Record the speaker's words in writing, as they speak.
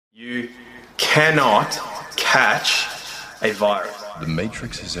You cannot catch a virus. The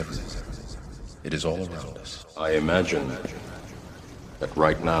Matrix is everywhere. It is all around us. I imagine that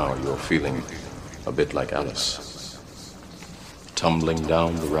right now you're feeling a bit like Alice. Tumbling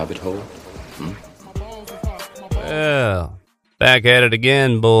down the rabbit hole? Well, back at it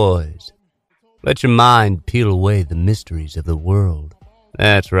again, boys. Let your mind peel away the mysteries of the world.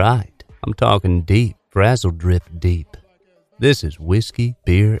 That's right. I'm talking deep, frazzle drift deep. This is Whiskey,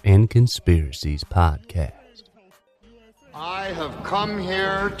 Beer, and Conspiracies podcast. I have come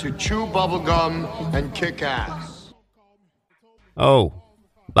here to chew bubblegum and kick ass. Oh,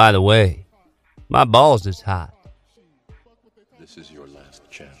 by the way, my balls is hot. This is your last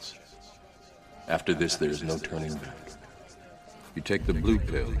chance. After this, there is no turning back. You take the blue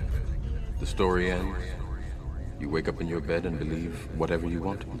pill. The story ends. You wake up in your bed and believe whatever you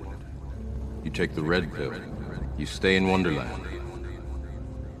want to believe. You take the red pill. You stay in Wonderland.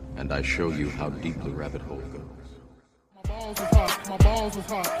 And I show you how deep the rabbit hole goes. My balls is hot, my balls is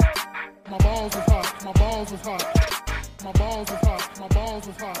hot. My balls is hot, my balls is hot. My balls is hot, my balls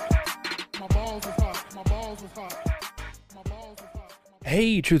is hot. My balls is hot, my balls is hot. My balls is hot.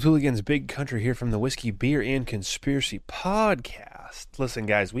 Hey, Truth Hooligans, Big Country here from the Whiskey, Beer, and Conspiracy podcast. Listen,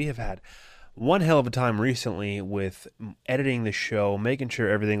 guys, we have had one hell of a time recently with editing the show, making sure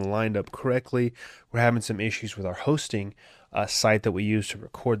everything lined up correctly. We're having some issues with our hosting site that we use to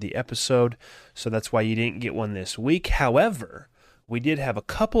record the episode, so that's why you didn't get one this week. However, we did have a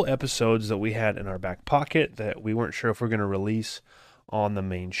couple episodes that we had in our back pocket that we weren't sure if we're going to release on the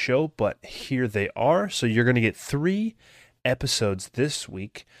main show, but here they are. So you're going to get 3 episodes this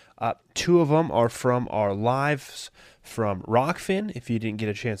week. 2 of them are from our lives from Rockfin. If you didn't get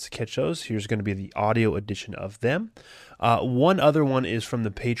a chance to catch those, here's going to be the audio edition of them. One other one is from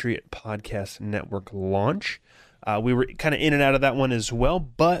the Patriot Podcast Network launch. We were kind of in and out of that one as well,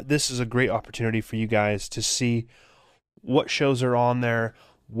 but this is a great opportunity for you guys to see what shows are on there,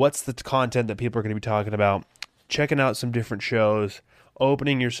 what's the content that people are going to be talking about, checking out some different shows,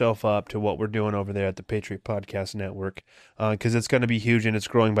 opening yourself up to what we're doing over there at the Patriot Podcast Network, because it's going to be huge and it's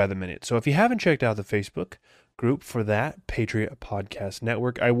growing by the minute. So if you haven't checked out the Facebook group for that, Patriot Podcast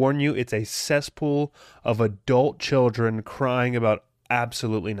Network, I warn you, it's a cesspool of adult children crying about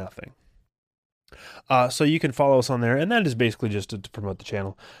absolutely nothing. So you can follow us on there, and that is basically just to promote the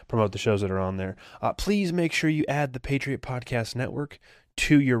channel, promote the shows that are on there. Please make sure you add the Patriot Podcast Network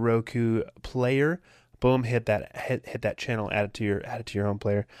to your Roku player. Boom, hit that channel, add it to your home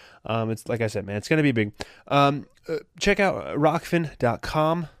player. It's like I said, man, it's gonna be big. Check out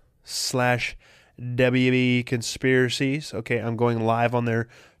rockfin.com/WB Conspiracies. Okay, I'm going live on there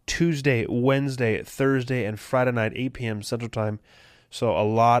Tuesday, Wednesday, Thursday, and Friday night, 8 p.m. Central Time. So a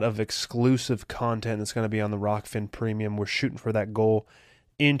lot of exclusive content that's going to be on the Rockfin Premium. We're shooting for that goal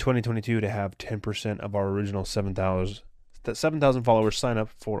in 2022 to have 10% of our original 7,000 followers sign up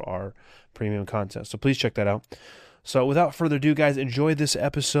for our premium content. So please check that out. So without further ado, guys, enjoy this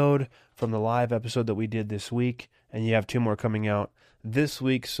episode from the live episode that we did this week. And you have 2 more coming out this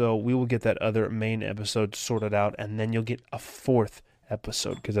week. So we will get that other main episode sorted out. And then you'll get a 4th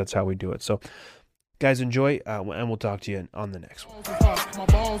episode because that's how we do it. So guys, enjoy, and we'll talk to you on the next one. My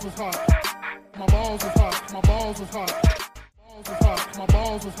balls is hot. My balls is hot. My balls is hot. My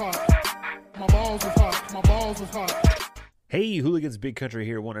balls is hot. My balls is hot. My balls is hot. Hey, Hooligans, Big Country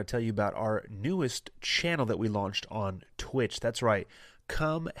here. Want to tell you about our newest channel that we launched on Twitch. That's right.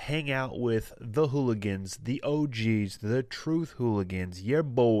 Come hang out with the Hooligans, the OGs, the Truth Hooligans, your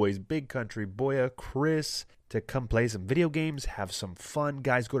boys, Big Country, Boya, Chris, to come play some video games, have some fun.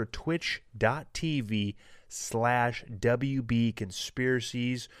 Guys, go to twitch.tv/WB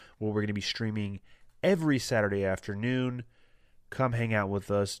Conspiracies, where we're going to be streaming every Saturday afternoon. Come hang out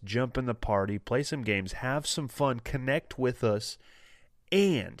with us, jump in the party, play some games, have some fun, connect with us,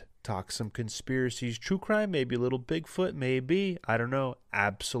 and talk some conspiracies, true crime, maybe a little Bigfoot, maybe, I don't know.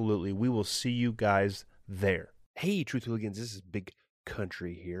 Absolutely. We will see you guys there. Hey, Truth Hooligans, this is Big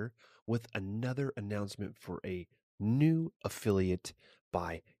Country here with another announcement for a new affiliate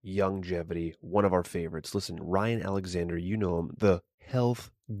by Youngevity, one of our favorites. Listen, Ryan Alexander, you know him, the health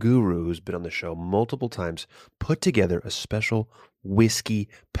guru who's been on the show multiple times, put together a special whiskey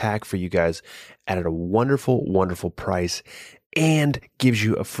pack for you guys at a wonderful, wonderful price and gives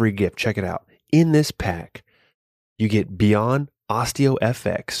you a free gift. Check it out. In this pack, you get Beyond Osteo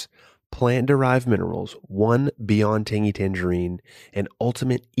FX, plant-derived minerals, 1 Beyond Tangy Tangerine, and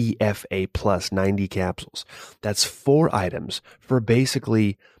Ultimate EFA Plus 90 capsules. That's 4 items for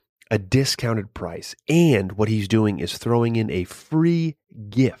basically a discounted price. And what he's doing is throwing in a free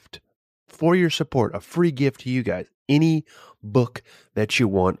gift for your support, a free gift to you guys any book that you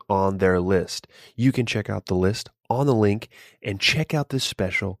want on their list. You can check out the list on the link and check out this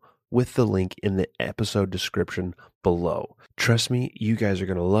special with the link in the episode description below. Trust me, you guys are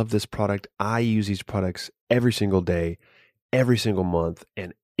going to love this product. I use these products every single day, every single month,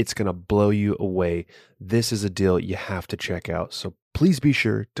 and it's going to blow you away. This is a deal you have to check out. So please be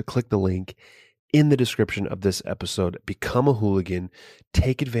sure to click the link in the description of this episode. Become a hooligan,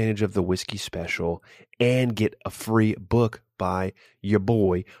 take advantage of the whiskey special, and get a free book by your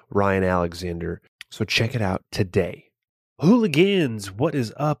boy, Ryan Alexander. So check it out today. Hooligans, what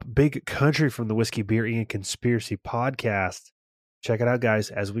is up? Big country from the Whiskey, Beer, and Conspiracy podcast. Check it out,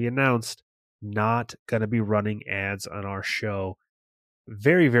 guys. As we announced, not going to be running ads on our show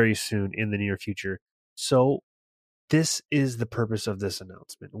very, very soon in the near future. So this is the purpose of this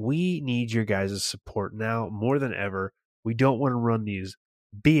announcement. We need your guys' support now more than ever. We don't want to run these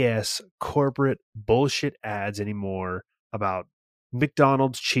BS corporate bullshit ads anymore about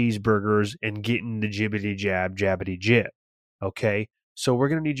McDonald's cheeseburgers and getting the jibbity jab, jabbity jib. Okay? So we're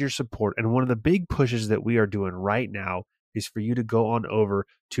going to need your support. And one of the big pushes that we are doing right now is for you to go on over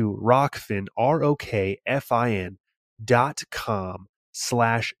to Rokfin,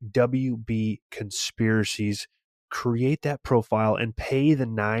 ROKFIN.com/WB Conspiracies. Create that profile and pay the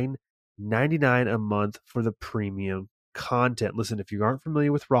 $9.99 a month for the premium content. Listen, if you aren't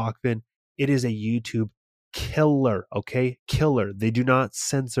familiar with Rokfin, it is a YouTube killer, okay? Killer. They do not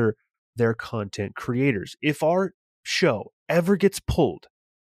censor their content creators. If our show ever gets pulled,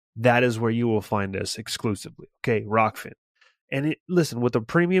 that is where you will find us exclusively, okay? Rokfin. And listen, with the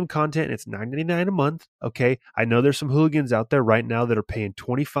premium content, it's $9.99 a month, okay? I know there's some hooligans out there right now that are paying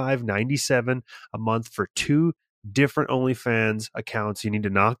 $25.97 a month for 2 different OnlyFans accounts. You need to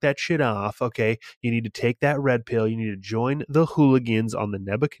knock that shit off, okay? You need to take that red pill. You need to join the hooligans on the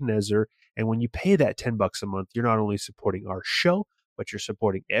Nebuchadnezzar. And when you pay that $10 a month, you're not only supporting our show, but you're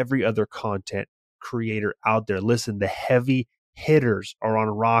supporting every other content creator out there. Listen, the heavy hitters are on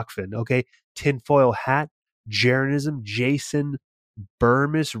Rokfin, okay? Tinfoil Hat, Jeranism, Jason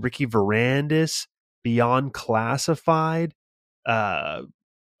Burmis, Ricky Verandis, Beyond Classified,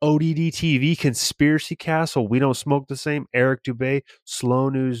 ODD TV, Conspiracy Castle, We Don't Smoke the Same, Eric Dubé, Slow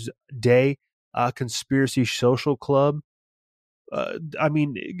News Day, Conspiracy Social Club. I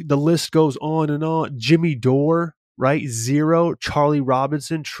mean, the list goes on and on. Jimmy Dore, right? Zero, Charlie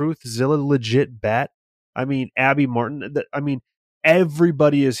Robinson, Truthzilla, Legit Bet. I mean, Abby Martin.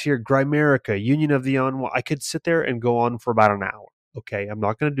 Everybody is here. Grimerica, Union of the Unwell. I could sit there and go on for about an hour. Okay, I'm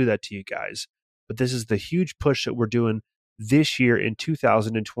not going to do that to you guys. But this is the huge push that we're doing this year in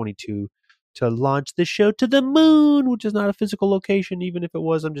 2022 to launch the show to the moon, which is not a physical location. Even if it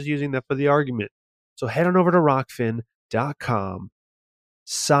was, I'm just using that for the argument. So head on over to Rokfin.com,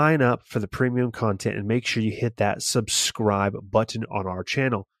 sign up for the premium content, and make sure you hit that subscribe button on our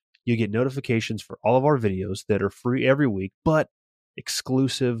channel. You get notifications for all of our videos that are free every week, but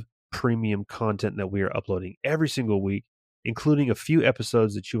exclusive premium content that we are uploading every single week, including a few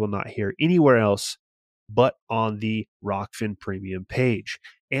episodes that you will not hear anywhere else but on the Rokfin premium page.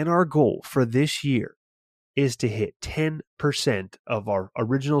 And our goal for this year is to hit 10% of our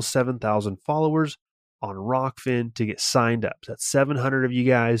original 7,000 followers on Rokfin to get signed up. That's 700 of you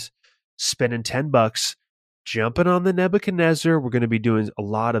guys spending $10, jumping on the Nebuchadnezzar. We're going to be doing a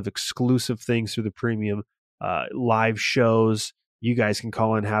lot of exclusive things through the premium live shows. You guys can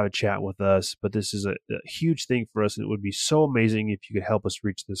call in and have a chat with us, but this is a huge thing for us, and it would be so amazing if you could help us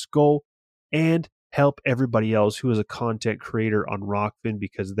reach this goal and help everybody else who is a content creator on Rokfin,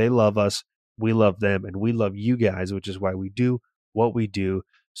 because they love us, we love them, and we love you guys, which is why we do what we do.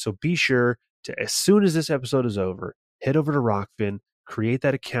 So be sure to, as soon as this episode is over, head over to Rokfin, create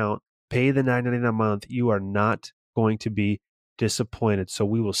that account, pay the $9.99 a month. You are not going to be disappointed. So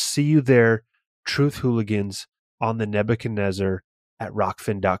we will see you there, Truth Hooligans, on the Nebuchadnezzar at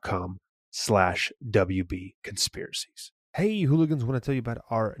Rokfin.com/WB Conspiracies. Hey, hooligans, want to tell you about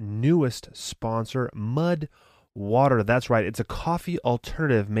our newest sponsor, Mud Water. That's right. It's a coffee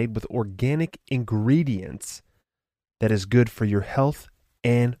alternative made with organic ingredients that is good for your health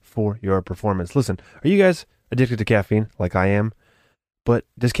and for your performance. Listen, are you guys addicted to caffeine like I am? But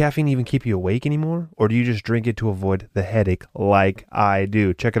does caffeine even keep you awake anymore? Or do you just drink it to avoid the headache like I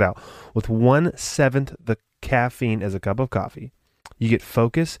do? Check it out. With 1/7 the caffeine as a cup of coffee, you get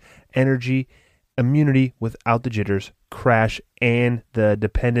focus, energy, immunity without the jitters, crash, and the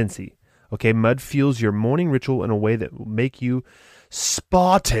dependency. Okay, Mud fuels your morning ritual in a way that will make you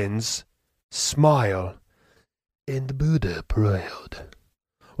Spartans smile and Buddha proud.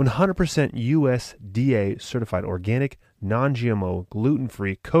 100% USDA certified organic, non-GMO,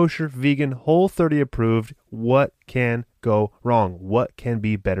 gluten-free, kosher, vegan, Whole30 approved. What can go wrong? What can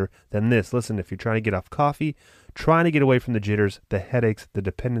be better than this? Listen, if you're trying to get off coffee, trying to get away from the jitters, the headaches, the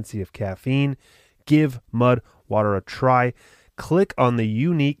dependency of caffeine, give Mud Water a try. Click on the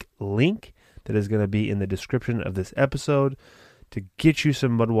unique link that is going to be in the description of this episode to get you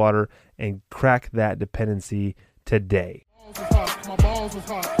some Mud Water and crack that dependency today. My balls was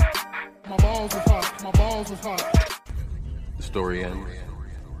hot. My balls was hot. My balls was hot. The story ends.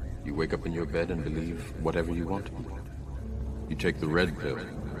 You wake up in your bed and believe whatever you want to believe. You take the red pill.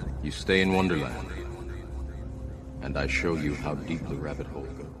 You stay in Wonderland. And I show you how deep the rabbit hole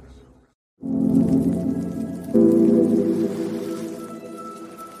goes.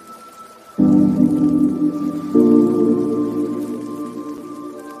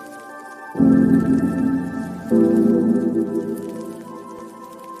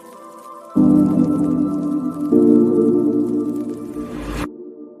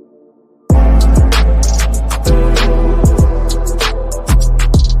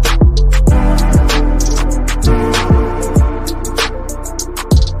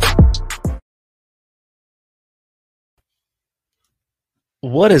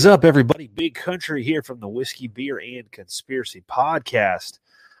 What is up, everybody? Big Country here from the Whiskey, Beer, and Conspiracy Podcast.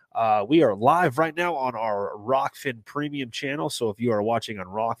 We are live right now on our Rockfin Premium channel. So if you are watching on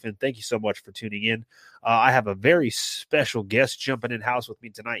Rockfin, thank you so much for tuning in. I have a very special guest jumping in house with me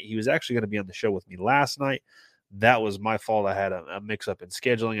tonight. He was actually going to be on the show with me last night. That was my fault. I had a mix-up in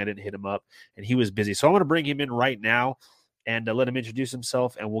scheduling. I didn't hit him up, and he was busy. So I'm going to bring him in right now and let him introduce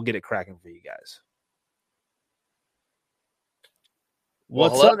himself, and we'll get it cracking for you guys.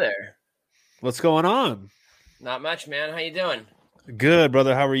 What's hello up there? What's going on? Not much, man. How you doing? Good,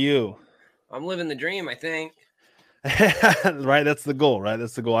 brother. How are you? I'm living the dream, I think. Right, that's the goal. Right,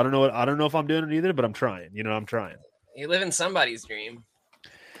 that's the goal. I don't know if I'm doing it either, but I'm trying. I'm trying. You live in somebody's dream.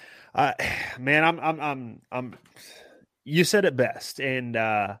 Man, I'm. You said it best, and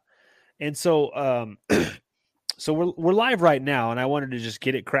so so we're live right now, and I wanted to just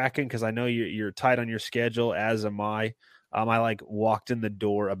get it cracking because I know you're tight on your schedule, as am I. I walked in the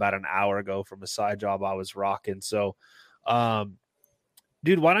door about an hour ago from a side job I was rocking. So,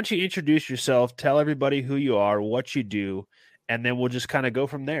 dude, why don't you introduce yourself? Tell everybody who you are, what you do, and then we'll just kind of go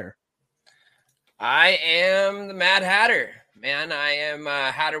from there. I am the Mad Hatter, man. I am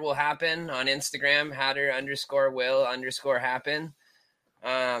Hatter Will Happen on Instagram, Hatter_will_happen.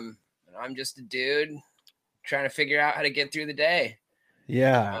 I'm just a dude trying to figure out how to get through the day.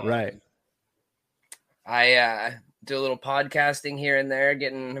 Yeah, right. I do a little podcasting here and there.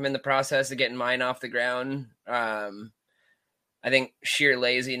 I'm in the process of getting mine off the ground. I think sheer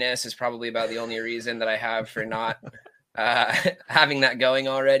laziness is probably about the only reason that I have for not having that going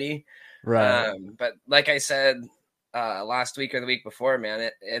already. Right. But like I said, last week or the week before, man,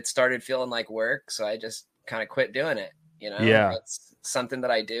 it started feeling like work. So I just kind of quit doing it. Yeah. It's something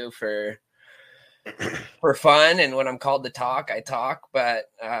that I do for fun. And when I'm called to talk, I talk, but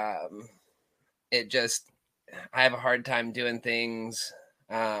I have a hard time doing things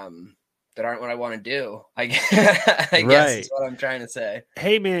that aren't what I want to do. I guess is what I'm trying to say.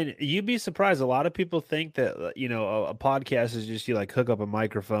 Hey, man, you'd be surprised. A lot of people think that, a podcast is just you hook up a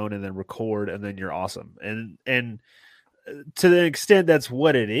microphone and then record and then you're awesome. And to the extent that's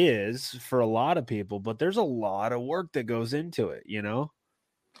what it is for a lot of people, but there's a lot of work that goes into it,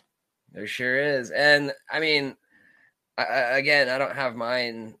 There sure is. And I mean, again, I don't have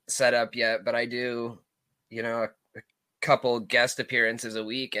mine set up yet, but I do, a couple guest appearances a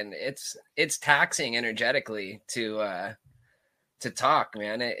week, and it's taxing energetically to talk,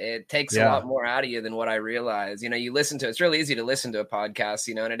 man. It takes a lot more out of you than what I realize. You listen to, it's really easy to listen to a podcast,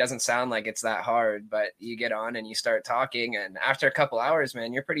 and it doesn't sound like it's that hard, but you get on and you start talking, and after a couple hours,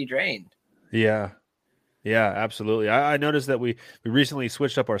 man, you're pretty drained. Yeah. Yeah, absolutely. I noticed that we recently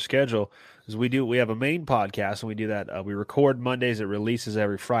switched up our schedule because we have a main podcast and we do that. We record Mondays. It releases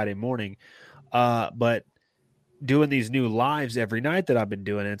every Friday morning. But doing these new lives every night that I've been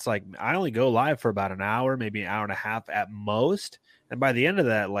doing, it's like I only go live for about an hour, maybe an hour and a half at most. And by the end of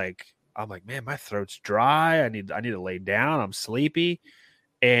that, I'm like, man, my throat's dry. I need to lay down. I'm sleepy.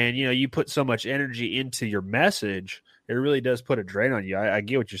 And, you put so much energy into your message, it really does put a drain on you. I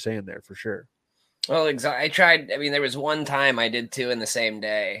get what you're saying there for sure. Well, exactly. I tried. I mean, there was one time I did 2 in the same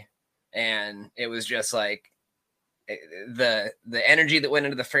day, and it was just like the energy that went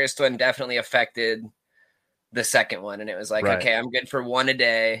into the first one definitely affected the second one. And it was like, okay, I'm good for 1 a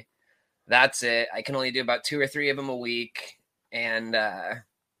day. That's it. I can only do about 2 or 3 of them a week. And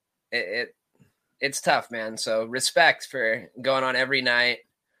it's tough, man. So respect for going on every night.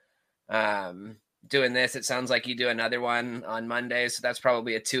 doing this, it sounds like you do another one on Monday. So that's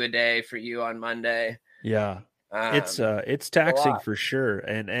probably a 2 a day for you on Monday. Yeah. It's a taxing lot. for sure.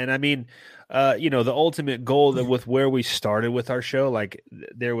 And I mean, the ultimate goal that with where we started with our show, like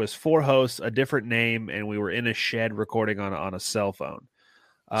there was 4 hosts, a different name, and we were in a shed recording on a cell phone.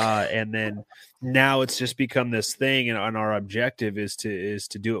 And then now it's just become this thing, and our objective is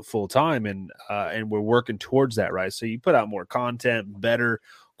to do it full time, and we're working towards that, right? So you put out more content, better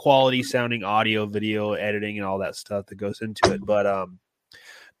quality sounding audio, video editing, and all that stuff that goes into it. But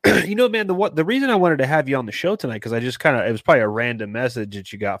man, the reason I wanted to have you on the show tonight, because I just it was probably a random message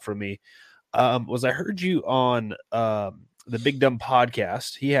that you got from me, was I heard you on the Big Dumb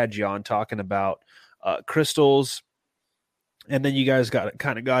podcast. He had you on talking about crystals, and then you guys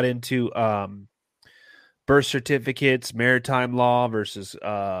got into birth certificates, maritime law versus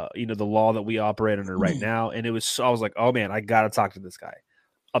the law that we operate under right now. And I was like, oh man, I got to talk to this guy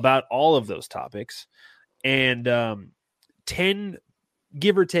about all of those topics. And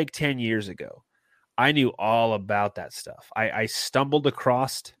give or take 10 years ago, I knew all about that stuff. I stumbled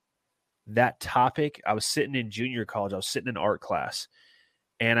across that topic. I was sitting in junior college. I was sitting in art class,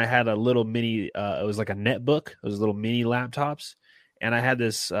 and I had a little mini, it was like a netbook. It was little mini laptops. And I had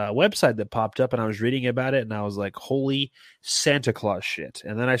this website that popped up, and I was reading about it, and I was like, holy Santa Claus shit.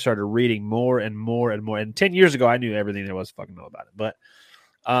 And then I started reading more and more and more. And 10 years ago, I knew everything there was to fucking know about it. But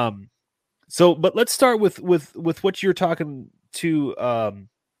but let's start with what you're talking to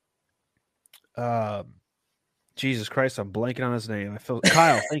Jesus Christ, I'm blanking on his name. I feel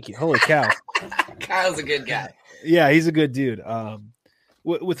Kyle, thank you. Holy cow. Kyle's a good guy. Yeah, he's a good dude.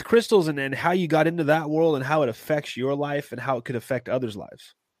 With crystals and how you got into that world and how it affects your life and how it could affect others'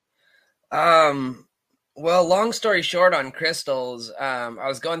 lives. Well, long story short on crystals, I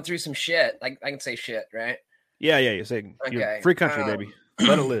was going through some shit. Like I can say shit, right? Yeah, you're saying okay. Free country, baby.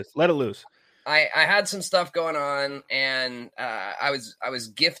 Let it loose. I had some stuff going on, and I was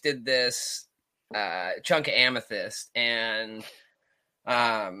gifted this chunk of amethyst, and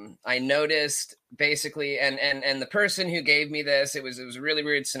I noticed basically, and the person who gave me this, it was a really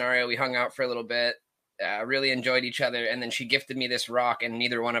weird scenario. We hung out for a little bit, really enjoyed each other, and then she gifted me this rock, and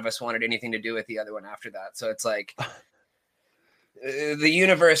neither one of us wanted anything to do with the other one after that. So it's like the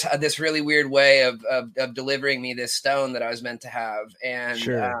universe had this really weird way of delivering me this stone that I was meant to have. And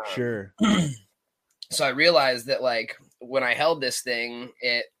sure. So I realized that like when I held this thing,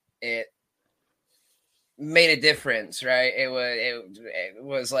 it made a difference, right? It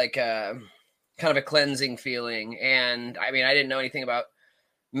was like a kind of a cleansing feeling. And I mean, I didn't know anything about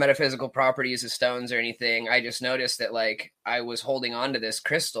metaphysical properties of stones or anything. I just noticed that like I was holding on to this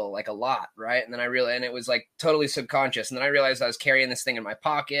crystal like a lot, right? And then and it was like totally subconscious. And then I realized I was carrying this thing in my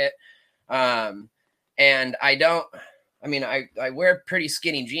pocket. And I wear pretty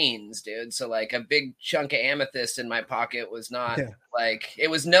skinny jeans, dude. So like a big chunk of amethyst in my pocket was not like, it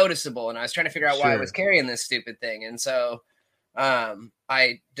was noticeable. And I was trying to figure out why I was carrying this stupid thing. And so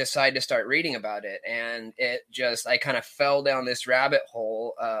I decided to start reading about it, and I kind of fell down this rabbit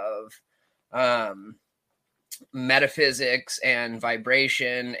hole of metaphysics and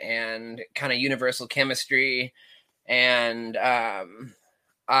vibration and kind of universal chemistry. And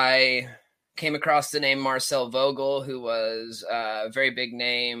I came across the name Marcel Vogel, who was a very big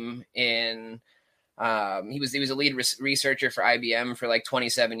name in he was a lead researcher for IBM for like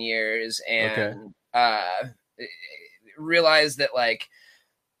 27 years, and realized that like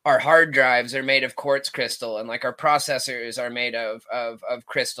our hard drives are made of quartz crystal, and like our processors are made of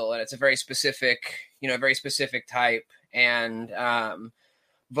crystal, and it's a very specific type. And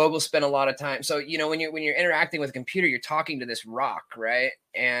Vogel spent a lot of time. So, when you're interacting with a computer, you're talking to this rock, right?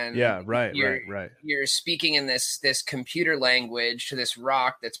 And right. You're speaking in this computer language to this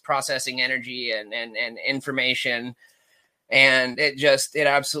rock that's processing energy and information. And it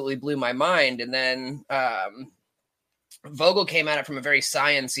absolutely blew my mind. And then Vogel came at it from a very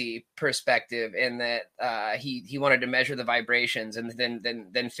sciencey perspective, in that he wanted to measure the vibrations and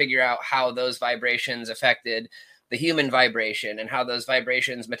then figure out how those vibrations affected the human vibration and how those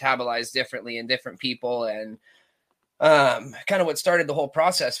vibrations metabolize differently in different people. And kind of what started the whole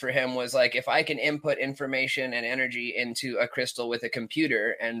process for him was like, if I can input information and energy into a crystal with a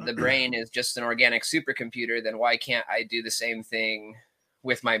computer, and the brain is just an organic supercomputer, then why can't I do the same thing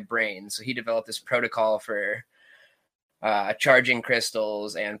with my brain? So he developed this protocol for charging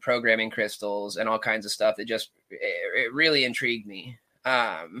crystals and programming crystals and all kinds of stuff that it really intrigued me.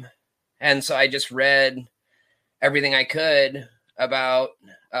 And so I just read everything I could about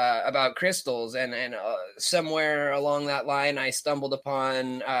crystals, and somewhere along that line, I stumbled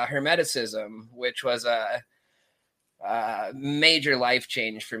upon Hermeticism, which was a major life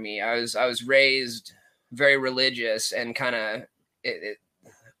change for me. I was raised very religious, and kind of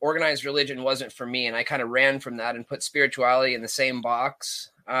organized religion wasn't for me, and I kind of ran from that and put spirituality in the same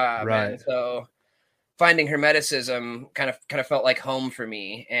box. Right. And so finding Hermeticism kind of felt like home for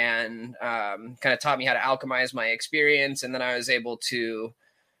me, and kind of taught me how to alchemize my experience. And then I was able to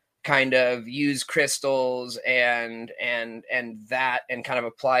kind of use crystals and that, and kind of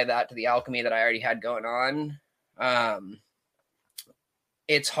apply that to the alchemy that I already had going on.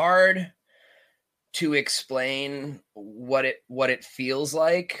 It's hard to explain what it feels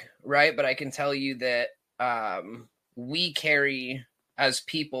like, right? But I can tell you that we carry, as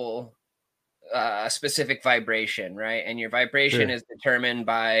people, a specific vibration, right? And your vibration is determined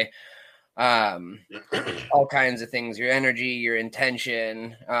by all kinds of things, your energy, your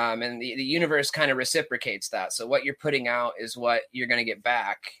intention, and the universe kind of reciprocates that. So what you're putting out is what you're going to get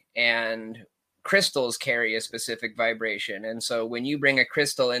back. And crystals carry a specific vibration. And so when you bring a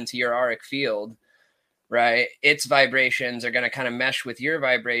crystal into your auric field, right, its vibrations are going to kind of mesh with your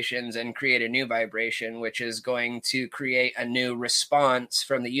vibrations and create a new vibration, which is going to create a new response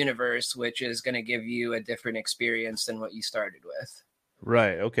from the universe, which is going to give you a different experience than what you started with.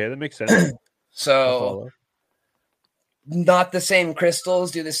 Right. Okay, that makes sense. So not the same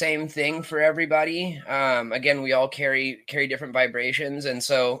crystals do the same thing for everybody. Again, we all carry different vibrations. And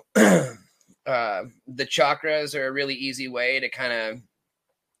so the chakras are a really easy way to kind of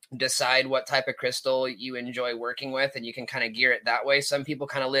decide what type of crystal you enjoy working with, and you can kind of gear it that way. Some people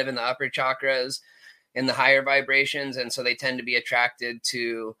kind of live in the upper chakras, in the higher vibrations, and so they tend to be attracted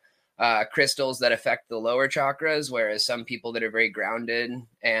to crystals that affect the lower chakras, whereas some people that are very grounded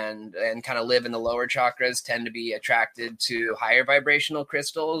and kind of live in the lower chakras tend to be attracted to higher vibrational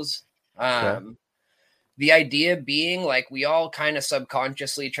crystals. The idea being, like, we all kind of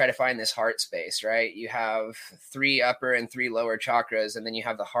subconsciously try to find this heart space, right? You have 3 upper and 3 lower chakras, and then you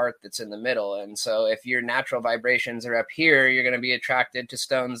have the heart that's in the middle. And so if your natural vibrations are up here, you're going to be attracted to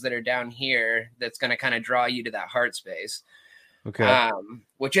stones that are down here. That's going to kind of draw you to that heart space. Okay.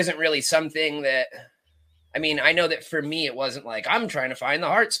 Which isn't really something that, I mean, I know that for me, it wasn't like I'm trying to find the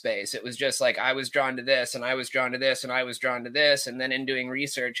heart space. It was just like I was drawn to this, and I was drawn to this, and I was drawn to this. And then in doing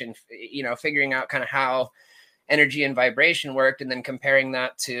research and, figuring out kind of how energy and vibration worked, and then comparing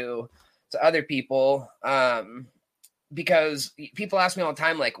that to other people, because people ask me all the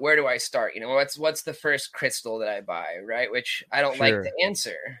time, like, where do I start? What's the first crystal that I buy, right? Which I don't like to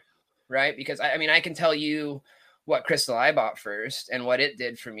answer, right? Because I mean, I can tell you what crystal I bought first and what it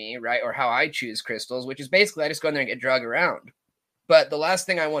did for me, right? Or how I choose crystals, which is basically I just go in there and get drug around. But the last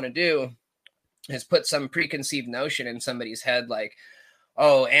thing I want to do is put some preconceived notion in somebody's head, like,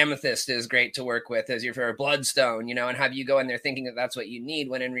 oh, amethyst is great to work with as your bloodstone, and have you go in there thinking that that's what you need,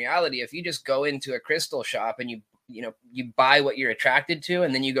 when in reality, if you just go into a crystal shop and you buy what you're attracted to,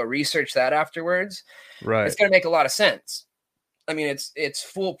 and then you go research that afterwards, right, it's going to make a lot of sense. I mean, it's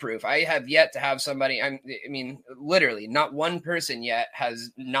foolproof. I have yet to have somebody, I mean, literally not one person yet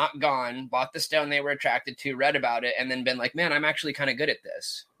has not gone, bought the stone they were attracted to, read about it, and then been like, man, I'm actually kind of good at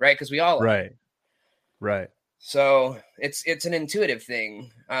this. Right. Because we all are. Right. So it's an intuitive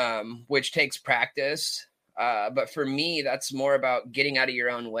thing, which takes practice. But for me, that's more about getting out of your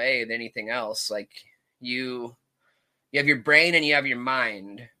own way than anything else. Like you have your brain and you have your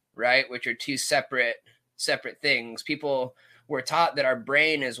mind, right? Which are 2 separate things. People were taught that our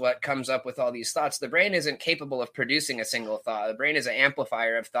brain is what comes up with all these thoughts. The brain isn't capable of producing a single thought. The brain is an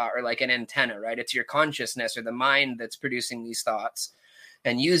amplifier of thought, or like an antenna, right? It's your consciousness or the mind that's producing these thoughts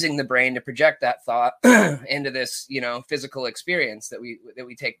and using the brain to project that thought into this, physical experience that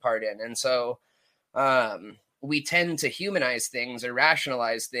we take part in. And so we tend to humanize things or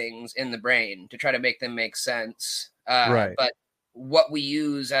rationalize things in the brain to try to make them make sense. Right. But what we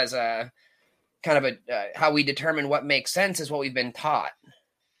use as a kind of how we determine what makes sense is what we've been taught.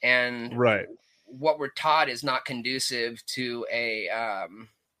 And what we're taught is not conducive to a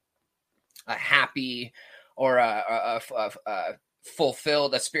happy or a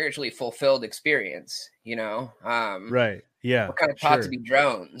spiritually fulfilled experience, right. Yeah. We're kind of taught to be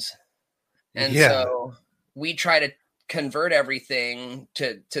drones. And so we try to convert everything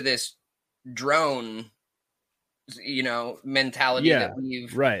to this drone, mentality that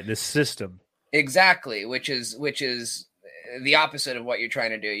we've this system. Exactly, which is the opposite of what you're trying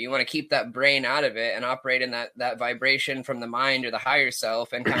to do. You want to keep that brain out of it and operate in that vibration from the mind or the higher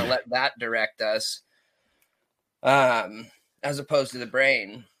self, and kind of let that direct us, as opposed to the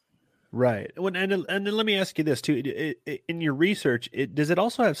brain. Right. And then let me ask you this too. In your research, does it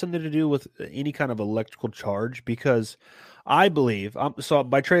also have something to do with any kind of electrical charge? Because I believe, so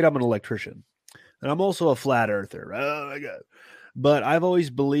by trade, I'm an electrician. And I'm also a flat earther. Oh my God. But I've always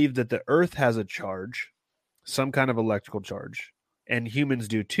believed that the earth has a charge, some kind of electrical charge, and humans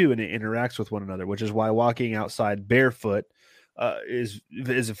do too, and it interacts with one another, which is why walking outside barefoot is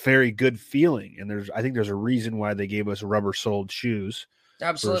a very good feeling. And I think there's a reason why they gave us rubber-soled shoes.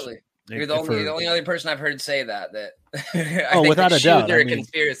 Absolutely. You're the only other person I've heard say that. I think without a doubt, they're a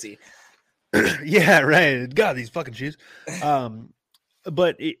conspiracy. Yeah, right. God, these fucking shoes.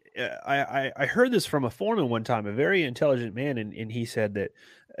 But I heard this from a foreman one time, a very intelligent man, and he said that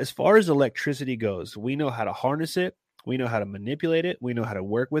as far as electricity goes, we know how to harness it, we know how to manipulate it, we know how to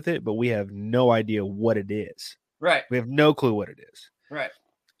work with it, but we have no idea what it is. Right. We have no clue what it is. Right.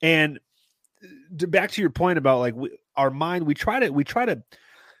 And back to your point about like our mind, we try to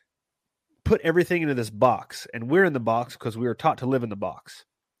put everything into this box, and we're in the box because we were taught to live in the box.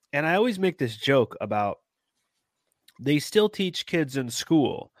 And I always make this joke about they still teach kids in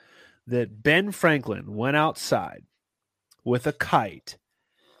school that Ben Franklin went outside with a kite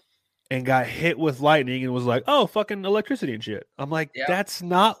and got hit with lightning and was like, oh, fucking electricity and shit. I'm like, That's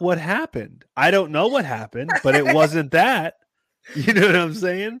not what happened. I don't know what happened, but it wasn't that. You know what I'm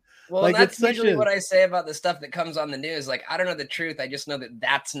saying? Well, like, that's usually what I say about the stuff that comes on the news. Like, I don't know the truth. I just know that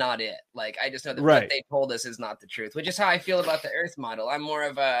that's not it. Like, I just know that what they told us is not the truth, which is how I feel about the Earth model. I'm more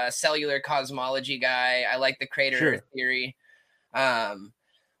of a cellular cosmology guy. I like the crater Earth theory.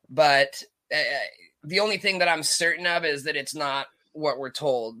 But the only thing that I'm certain of is that it's not what we're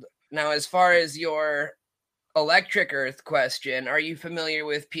told. Now, as far as your electric Earth question, are you familiar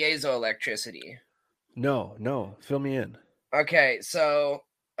with piezoelectricity? No. Fill me in. Okay, so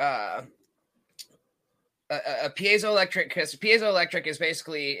a piezoelectric is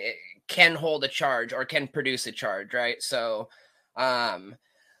basically it can hold a charge or can produce a charge, right? So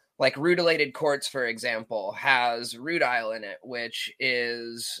like rutilated quartz, for example, has rutile in it, which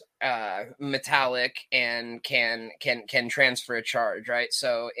is metallic and can transfer a charge, right?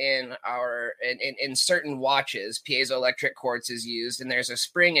 So in certain watches, piezoelectric quartz is used, and there's a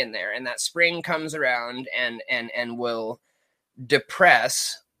spring in there, and that spring comes around and will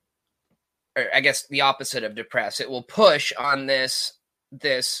depress, or I guess the opposite of depress. It will push on this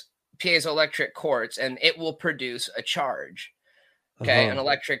piezoelectric quartz, and it will produce a charge. Okay, an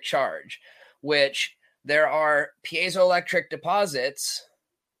electric charge, which there are piezoelectric deposits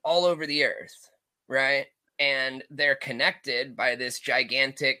all over the earth, right? And they're connected by this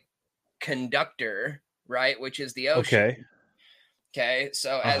gigantic conductor, right? Which is the ocean. Okay,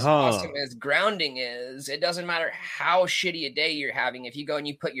 so as awesome as grounding is, it doesn't matter how shitty a day you're having. If you go and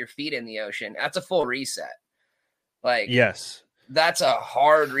you put your feet in the ocean, that's a full reset. Like, yes, that's a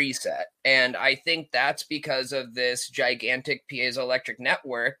hard reset. And I think that's because of this gigantic piezoelectric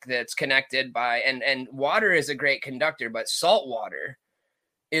network that's connected by, and water is a great conductor, but salt water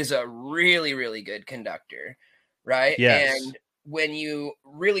is a really, really good conductor, right? Yes. And when you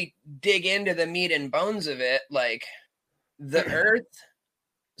really dig into the meat and bones of it, like the Earth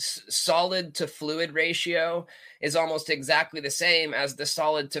solid to fluid ratio is almost exactly the same as the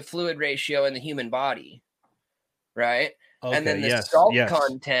solid to fluid ratio in the human body, right? Okay, and then the salt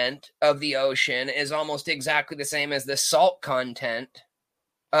content of the ocean is almost exactly the same as the salt content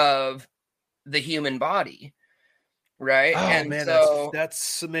of the human body, right? Oh, and man, so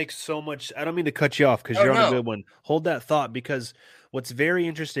that's makes so much. I don't mean to cut you off because you're on a good one. Hold that thought, because what's very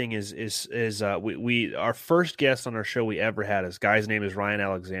interesting is we our first guest on our show we ever had. This guy's name is Ryan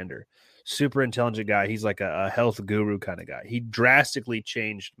Alexander. Super intelligent guy. He's like a health guru kind of guy. He drastically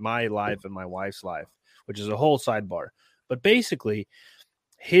changed my life and my wife's life, which is a whole sidebar. But basically,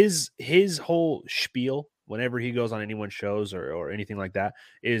 his whole spiel, whenever he goes on anyone's shows or anything like that,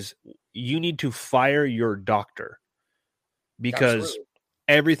 is you need to fire your doctor because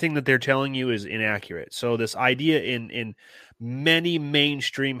everything that they're telling you is inaccurate. So this idea in many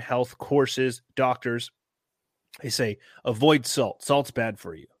mainstream health courses, doctors, they say, avoid salt. Salt's bad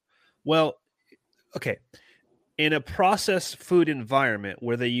for you. Well, okay. In a processed food environment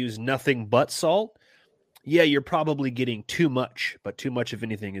where they use nothing but salt, yeah, you're probably getting too much, but too much of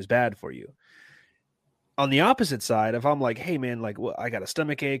anything is bad for you. On the opposite side, if I'm like, hey man, like, well, I got a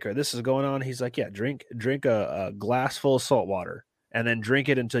stomach ache or this is going on, he's like, yeah, drink a glass full of salt water and then drink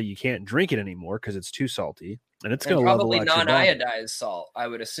it until you can't drink it anymore because it's too salty, and it's going to level out your body. Probably non-iodized salt, I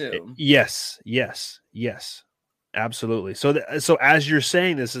would assume. Yes, absolutely. So as you're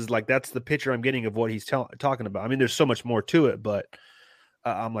saying this, is like that's the picture I'm getting of what he's talking about. I mean, there's so much more to it, but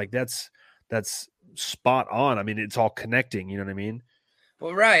I'm like, that's spot on. I mean, it's all connecting. You know what I mean?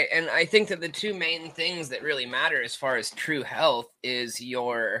 Well, right. And I think that the two main things that really matter as far as true health is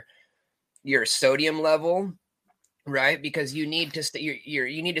your sodium level right? Because you need to stay,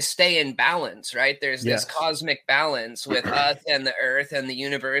 you need to stay in balance, right? There's Yes. this cosmic balance with us and the earth and the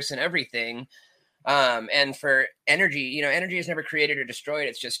universe and everything. And for energy, energy is never created or destroyed.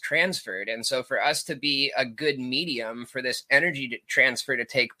 It's just transferred. And so for us to be a good medium for this energy transfer to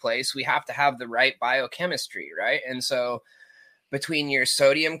take place, we have to have the right biochemistry, right? And so between your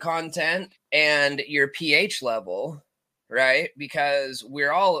sodium content and your pH level, right? Because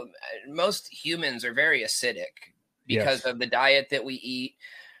most humans are very acidic because of the diet that we eat.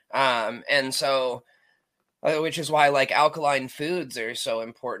 And so, which is why like alkaline foods are so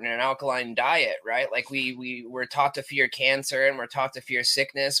important, an alkaline diet, right? Like we're taught to fear cancer and we're taught to fear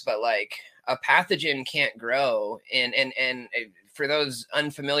sickness, but like a pathogen can't grow and for those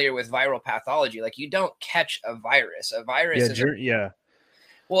unfamiliar with viral pathology, like you don't catch a virus. A virus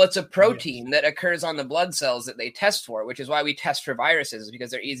well, it's a protein that occurs on the blood cells that they test for, which is why we test for viruses,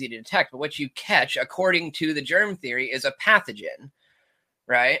 because they're easy to detect. But what you catch, according to the germ theory, is a pathogen,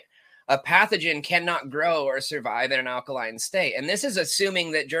 right? A pathogen cannot grow or survive in an alkaline state. And this is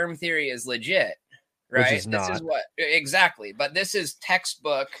assuming that germ theory is legit, right? Which is not. This is what exactly. But this is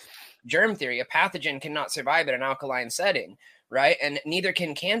textbook germ theory. A pathogen cannot survive in an alkaline setting, right? And neither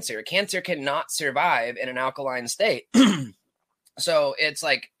can cancer. Cancer cannot survive in an alkaline state. So it's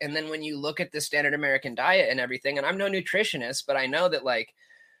like, and then when you look at the standard American diet and everything, and I'm no nutritionist, but I know that like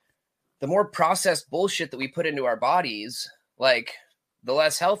the more processed bullshit that we put into our bodies, like the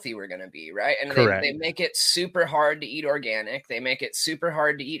less healthy we're going to be, right? And they make it super hard to eat organic. They make it super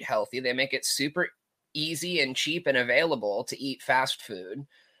hard to eat healthy. They make it super easy and cheap and available to eat fast food.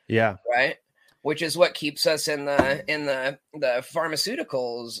 Yeah. Right. Which is what keeps us in the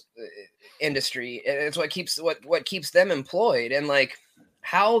pharmaceuticals industry. It's what keeps them employed. And like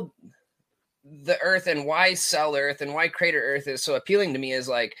how the earth and why cell earth and why crater earth is so appealing to me is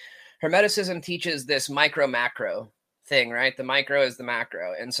like Hermeticism teaches this micro macro thing, right? The micro is the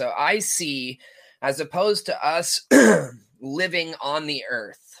macro. And so I see, as opposed to us living on the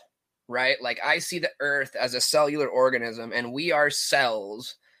earth, right? Like I see the earth as a cellular organism and we are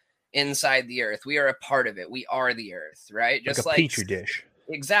cells inside the earth. We are a part of it. We are the earth, right? Just like a petri dish.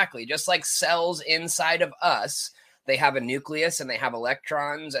 Exactly. Just like cells inside of us, they have a nucleus and they have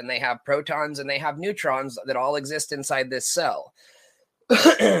electrons and they have protons and they have neutrons that all exist inside this cell.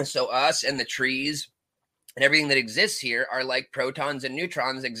 So us and the trees and everything that exists here are like protons and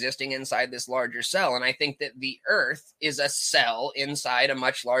neutrons existing inside this larger cell. And I think that the earth is a cell inside a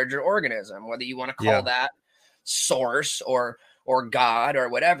much larger organism, whether you want to call that source or God or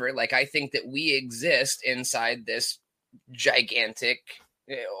whatever. Like, I think that we exist inside this gigantic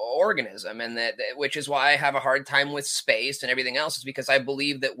organism, and that which is why I have a hard time with space and everything else, is because I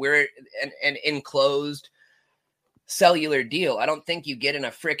believe that we're an enclosed cellular deal. I don't think you get in a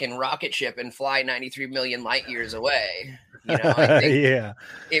freaking rocket ship and fly 93 million light years away. I think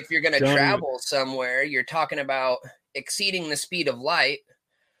if you're going to travel somewhere, you're talking about exceeding the speed of light,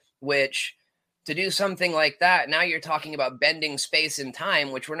 which to do something like that, now you're talking about bending space and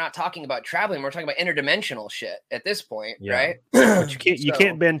time, which we're not talking about traveling. We're talking about interdimensional shit at this point, right? But you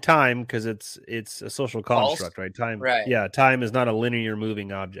can't bend time because it's a social construct, right? Time, right? Yeah, time is not a linear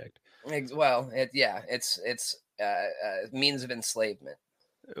moving object. Well, it's means of enslavement.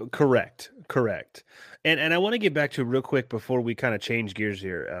 Correct. And I want to get back to real quick before we kind of change gears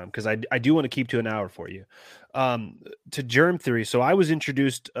here, because I do want to keep to an hour for you. To germ theory. So I was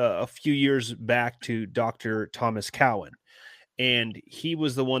introduced a few years back to Dr. Thomas Cowan, and he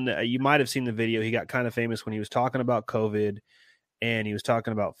was the one that you might have seen the video. He got kind of famous when he was talking about COVID, and he was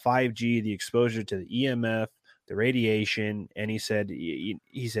talking about 5G, the exposure to the EMF, the radiation. And he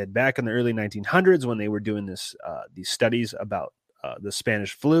said back in the early 1900s, when they were doing these studies about the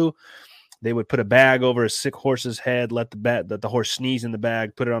Spanish flu, they would put a bag over a sick horse's head, let the horse sneeze in the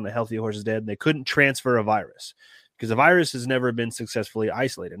bag, put it on the healthy horse's head, and they couldn't transfer a virus because a virus has never been successfully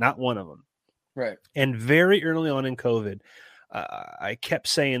isolated, not one of them. Right. And very early on in COVID, I kept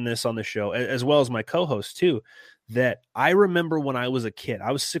saying this on the show, as well as my co-host too, that I remember when I was a kid,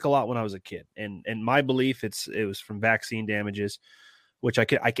 I was sick a lot when I was a kid, and my belief it was from vaccine damages, which I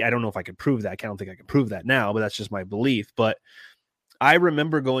don't know if I could prove that. I don't think I can prove that now, but that's just my belief. But I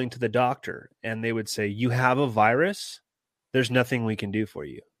remember going to the doctor and they would say, you have a virus. There's nothing we can do for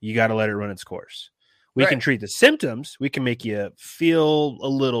you. You got to let it run its course. We can treat the symptoms. We can make you feel a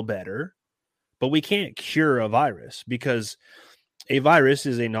little better, but we can't cure a virus because a virus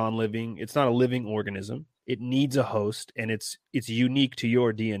is it's not a living organism. It needs a host, and it's unique to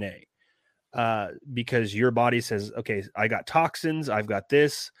your DNA because your body says, okay, I got toxins. I've got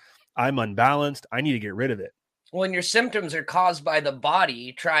this. I'm unbalanced. I need to get rid of it. when your symptoms are caused by the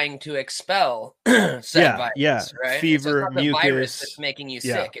body trying to expel said virus, right? Fever, so it's not the virus mucus. that's making you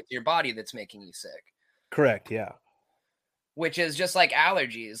Yeah. sick. It's your body that's making you sick. Correct. Yeah. Which is just like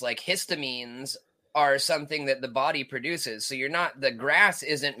allergies. Like histamines are something that the body produces. So the grass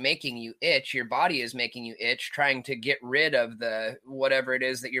isn't making you itch. Your body is making you itch, trying to get rid of the whatever it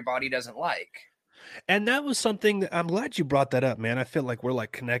is that your body doesn't like. And that was something that I'm glad you brought that up, man. I feel like we're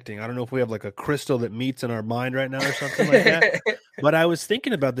like connecting. I don't know if we have like a crystal that meets in our mind right now or something like that. But I was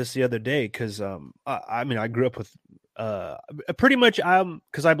thinking about this the other day because I mean, I grew up with pretty much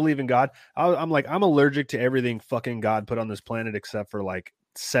because I believe in God. I'm allergic to everything fucking God put on this planet except for like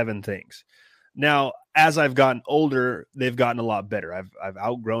 7 things. Now, as I've gotten older, they've gotten a lot better. I've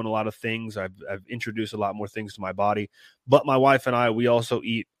outgrown a lot of things. I've introduced a lot more things to my body. But my wife and I, we also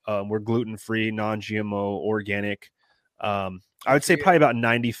eat. We're gluten-free, non-GMO, organic. I would say probably about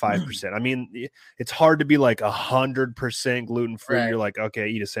 95%. I mean, it's hard to be like 100% gluten-free. Right. You're like, okay,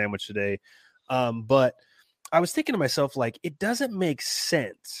 eat a sandwich today. But I was thinking to myself, like, it doesn't make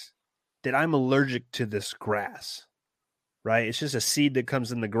sense that I'm allergic to this grass, right? It's just a seed that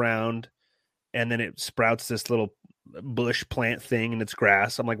comes in the ground. And then it sprouts this little bush plant thing and it's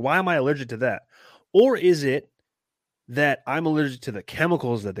grass. I'm like, why am I allergic to that? Or is it that I'm allergic to the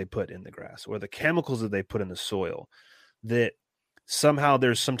chemicals that they put in the grass or the chemicals that they put in the soil, that somehow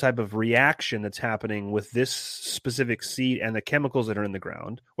there's some type of reaction that's happening with this specific seed and the chemicals that are in the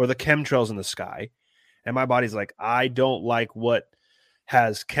ground or the chemtrails in the sky. And my body's like, I don't like what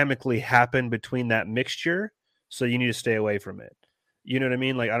has chemically happened between that mixture. So you need to stay away from it. You know what I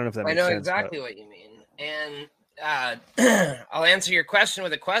mean? Like, I don't know if that makes sense. I know exactly what you mean. And I'll answer your question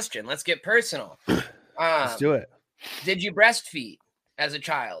with a question. Let's get personal. Let's do it. Did you breastfeed as a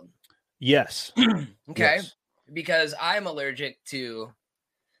child? Yes. Okay. Yes. Because I'm allergic to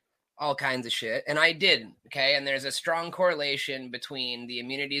all kinds of shit, and I didn't. Okay. And there's a strong correlation between the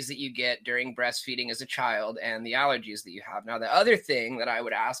immunities that you get during breastfeeding as a child and the allergies that you have. Now, the other thing that I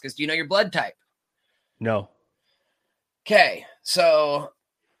would ask is, do you know your blood type? No. Okay, so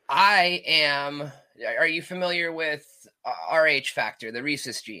are you familiar with Rh factor, the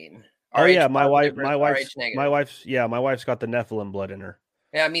rhesus gene? Oh yeah, my wife's Rh-negative. my wife's got the Nephilim blood in her.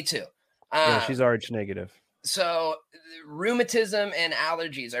 Yeah, me too. Yeah, she's Rh negative. So rheumatism and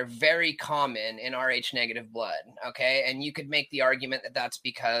allergies are very common in Rh negative blood. Okay, and you could make the argument that that's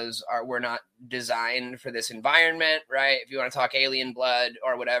because we're not designed for this environment, right? If you want to talk alien blood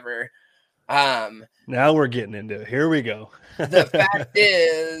or whatever. Now we're getting into it. Here we go. The fact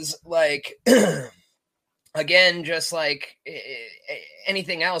is, like, again, just like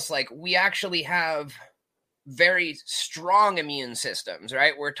anything else, like we actually have very strong immune systems,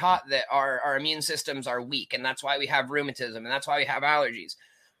 right? We're taught that our immune systems are weak, and that's why we have rheumatism, and that's why we have allergies,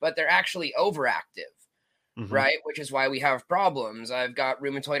 but they're actually overactive. Mm-hmm. Right, which is why we have problems. I've got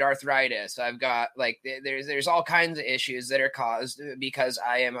rheumatoid arthritis. I've got like there's all kinds of issues that are caused because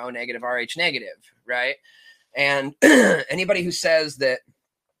I am O negative, Rh negative, right? And anybody who says that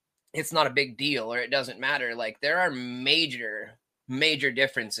it's not a big deal or it doesn't matter, like there are major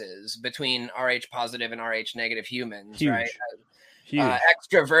differences between Rh positive and Rh negative humans. Huge. Right? Huge.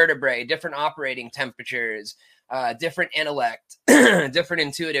 Extra vertebrae, different operating temperatures, different intellect, different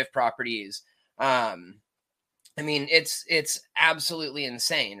intuitive properties. I mean, it's absolutely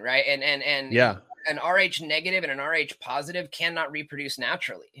insane, right? And yeah, an Rh negative and an Rh positive cannot reproduce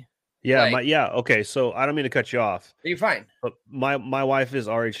naturally. Yeah, okay. So I don't mean to cut you off. You're fine. But my wife is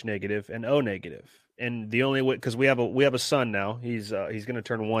Rh negative and O negative, and the only way, because we have a son now. He's going to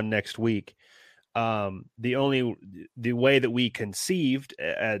turn 1 next week. The way that we conceived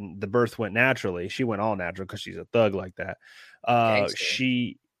and the birth went naturally. She went all natural because she's a thug like that.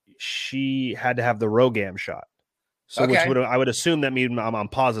 She had to have the Rogam shot. So which I would assume that means I'm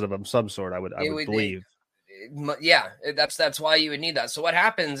positive of some sort. I would believe. Yeah, that's why you would need that. So what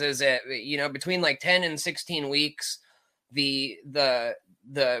happens is that, between like 10 and 16 weeks, the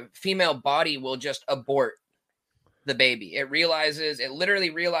female body will just abort the baby. It literally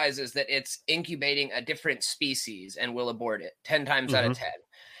realizes that it's incubating a different species and will abort it 10 times out of 10.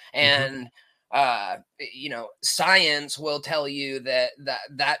 And science will tell you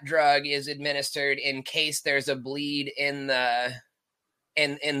that drug is administered in case there's a bleed in the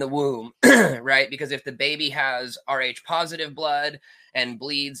womb, right? Because if the baby has Rh positive blood and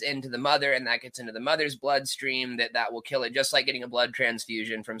bleeds into the mother and that gets into the mother's bloodstream, that will kill it, just like getting a blood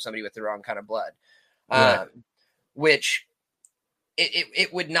transfusion from somebody with the wrong kind of blood. Right. Which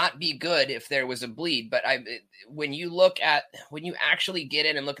it would not be good if there was a bleed, but when you actually get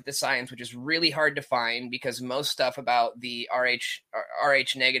in and look at the science, which is really hard to find because most stuff about the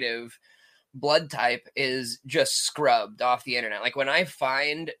Rh negative blood type is just scrubbed off the internet. Like when I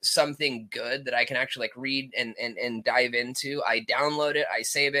find something good that I can actually like read and dive into, I download it, I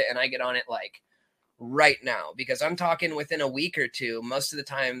save it, and I get on it like right now, because I'm talking within a week or two. Most of the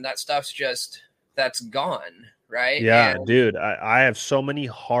time that stuff's that's gone. Right. Yeah, And dude, I have so many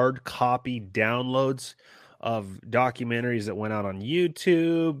hard copy downloads of documentaries that went out on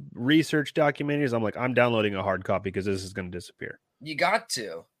YouTube, research documentaries. I'm like, I'm downloading a hard copy because this is going to disappear. you got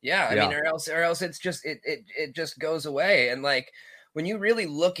to, yeah. I mean, or else it's just, it just goes away. And like, when you really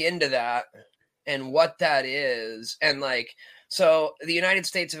look into that and what that is, and like, so the United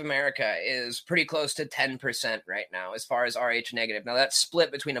States of America is pretty close to 10% right now as far as Rh negative. Now that's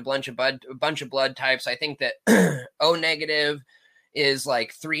split between a bunch of blood types. I think that O negative is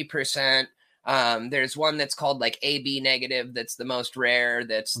like 3%. There's one that's called like AB negative. That's the most rare.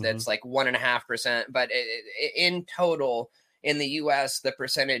 That's like 1.5%. But in total, in the U.S., the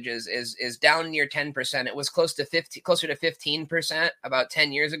percentage is down near 10%. It was closer to 15% about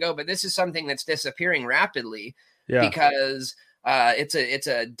 10 years ago. But this is something that's disappearing rapidly because it's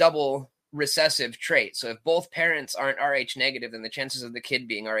a double recessive trait. So if both parents aren't Rh negative, then the chances of the kid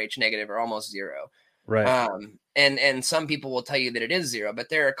being Rh negative are almost zero. Right. And some people will tell you that it is zero, but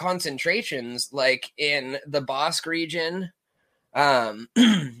there are concentrations like in the Basque region,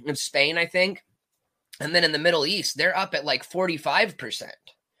 in Spain, I think. And then in the Middle East, they're up at like 45%.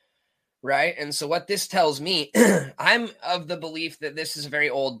 Right. And so what this tells me, I'm of the belief that this is a very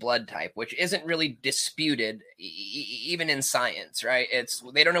old blood type, which isn't really disputed even in science. Right.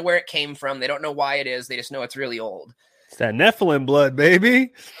 They don't know where it came from. They don't know why it is. They just know it's really old. It's that Nephilim blood,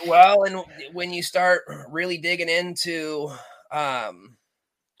 baby. Well, and when you start really digging into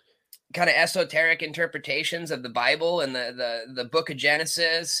kind of esoteric interpretations of the Bible and the book of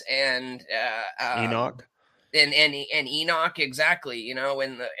Genesis and Enoch and Enoch, exactly. You know,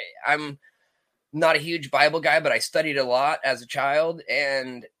 I'm not a huge Bible guy, but I studied a lot as a child,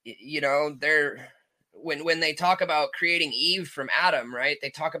 and you know, when they talk about creating Eve from Adam, right? They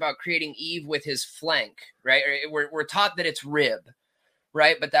talk about creating Eve with his flank, right? We're taught that it's rib,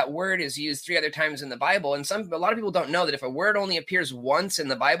 right? But that word is used 3 other times in the Bible. And a lot of people don't know that if a word only appears once in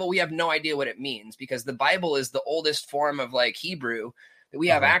the Bible, we have no idea what it means, because the Bible is the oldest form of like Hebrew that we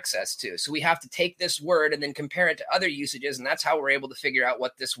have access to. So we have to take this word and then compare it to other usages. And that's how we're able to figure out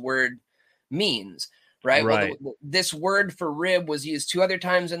what this word means. Right. Well, this word for rib was used 2 other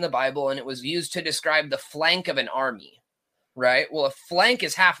times in the Bible, and it was used to describe the flank of an army. Right. Well, a flank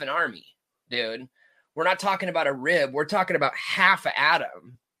is half an army, dude. We're not talking about a rib. We're talking about half of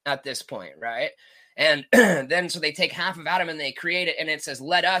Adam at this point. Right. And then so they take half of Adam and they create it. And it says,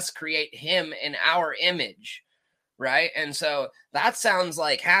 let us create him in our image. Right. And so that sounds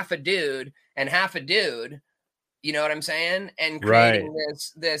like half a dude and half a dude. You know what I'm saying? And creating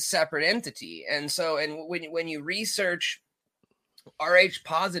this separate entity. And so, and when you research Rh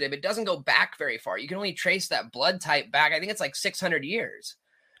positive, it doesn't go back very far. You can only trace that blood type back. I think it's like 600 years.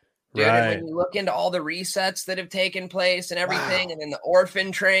 Dude, and when you look into all the resets that have taken place and everything, and then the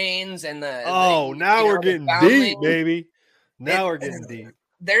orphan trains and now we're getting deep, baby. Now we're getting deep.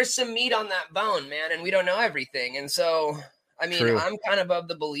 There's some meat on that bone, man, and we don't know everything. And so, I mean, I'm kind of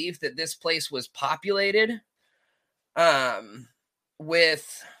the belief that this place was populated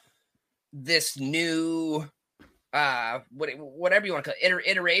with this new whatever you want to call it,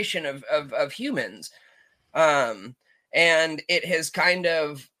 iteration of humans, and it has kind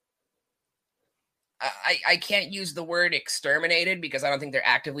of I can't use the word exterminated because I don't think they're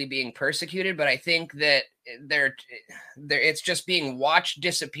actively being persecuted, but I think that they're it's just being watched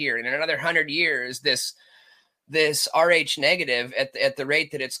disappear. And in another 100 years, this Rh negative at the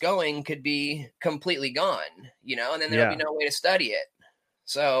rate that it's going could be completely gone, you know, and then there'll be no way to study it.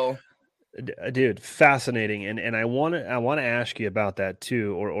 So, dude, fascinating. And I want to ask you about that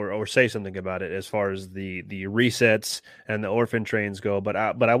too, or say something about it as far as the resets and the orphan trains go. But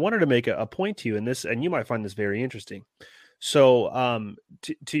I wanted to make a point to you in this, and you might find this very interesting. So,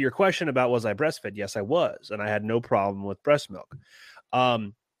 to your question about was I breastfed? Yes, I was, and I had no problem with breast milk.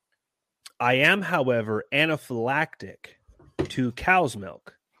 I am, however, anaphylactic to cow's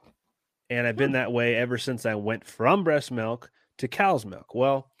milk, and I've been that way ever since I went from breast milk to cow's milk.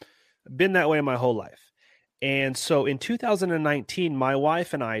 Well, I've been that way my whole life. And so in 2019, my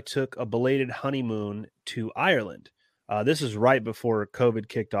wife and I took a belated honeymoon to Ireland. This is right before COVID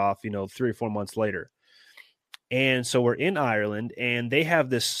kicked off, 3 or 4 months later. And so we're in Ireland, and they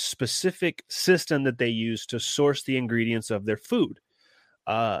have this specific system that they use to source the ingredients of their food.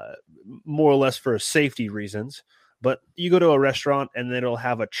 More or less for safety reasons, but you go to a restaurant and then it'll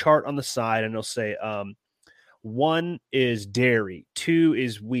have a chart on the side and it'll say, 1 is dairy, 2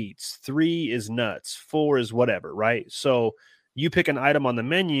 is wheats, 3 is nuts, 4 is whatever, right? So you pick an item on the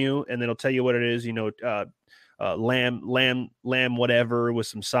menu and it'll tell you what it is, lamb, whatever with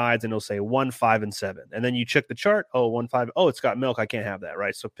some sides, and it'll say 1, 5, and 7. And then you check the chart. Oh, 1, 5. Oh, it's got milk. I can't have that,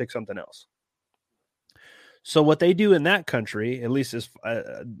 right? So pick something else. So what they do in that country, at least is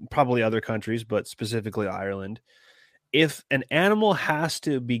probably other countries, but specifically Ireland, if an animal has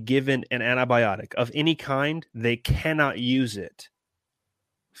to be given an antibiotic of any kind, they cannot use it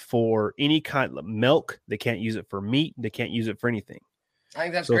for any kind of milk. They can't use it for meat. They can't use it for anything. I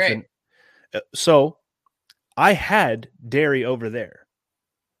think that's great. So I had dairy over there.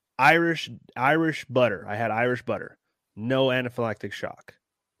 Irish butter. I had Irish butter. No anaphylactic shock.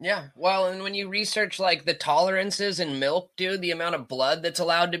 Yeah. Well, and when you research like the tolerances in milk, dude, the amount of blood that's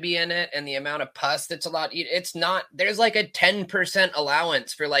allowed to be in it and the amount of pus that's allowed, it's not, there's like a 10%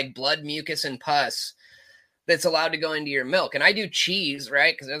 allowance for like blood, mucus, and pus that's allowed to go into your milk. And I do cheese,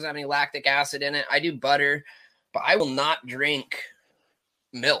 right? Because it doesn't have any lactic acid in it. I do butter, but I will not drink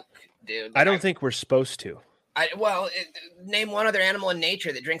milk, dude. I don't think we're supposed to. Name one other animal in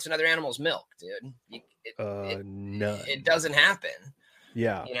nature that drinks another animal's milk, dude. None. It doesn't happen.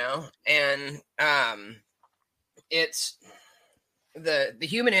 Yeah. And it's the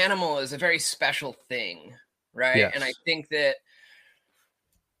human animal is a very special thing, right? Yes. And I think that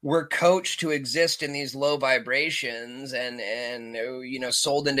we're coached to exist in these low vibrations and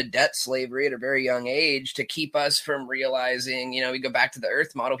sold into debt slavery at a very young age to keep us from realizing, we go back to the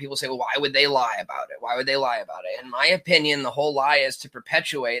earth model. People say, well, why would they lie about it? Why would they lie about it? In my opinion, the whole lie is to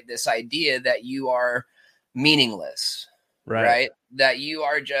perpetuate this idea that you are meaningless. Right. That you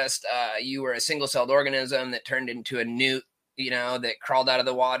are just, you were a single-celled organism that turned into a newt, that crawled out of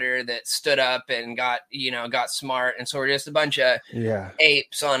the water, that stood up and got smart. And so we're just a bunch of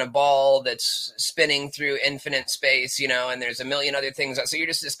apes on a ball that's spinning through infinite space, and there's a million other things. So you're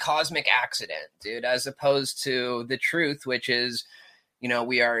just this cosmic accident, dude, as opposed to the truth, which is,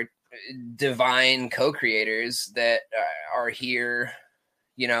 we are divine co-creators that are here,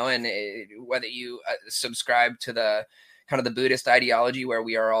 and whether you subscribe to the kind of the Buddhist ideology where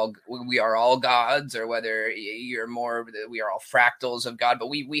we are all gods, or whether you're more, we are all fractals of God, but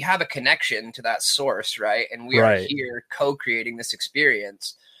we have a connection to that source, right? And we are here co-creating this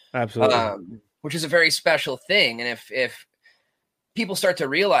experience. Absolutely. Which is a very special thing. And if people start to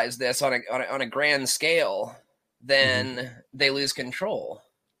realize this on a grand scale, then they lose control,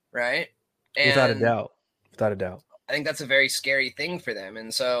 right? And Without a doubt. I think that's a very scary thing for them.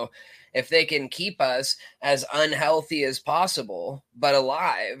 And so if they can keep us as unhealthy as possible, but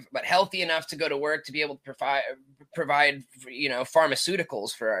alive, but healthy enough to go to work, to be able to provide,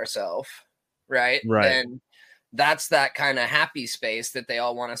 pharmaceuticals for ourselves, right? And that's that kind of happy space that they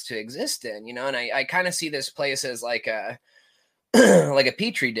all want us to exist in, And I kind of see this place as like a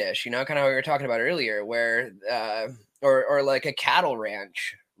petri dish, kind of what we were talking about earlier, where, or like a cattle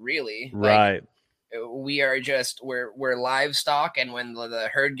ranch, really. Right. We're livestock, and when the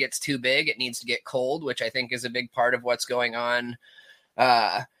herd gets too big, it needs to get cold, which I think is a big part of what's going on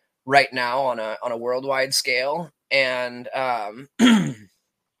right now on a worldwide scale. And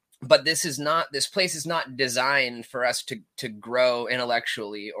but this place is not designed for us to grow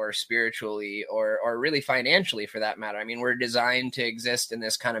intellectually or spiritually or really financially, for that matter. I mean, we're designed to exist in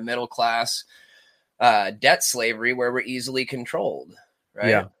this kind of middle class debt slavery where we're easily controlled,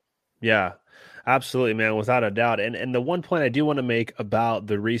 right? Yeah. Absolutely, man, without a doubt. And the one point I do want to make about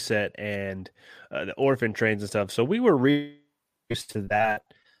the reset and the orphan trains and stuff. So we were used to that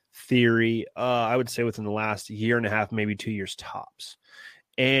theory, I would say within the last year and a half, maybe 2 years tops.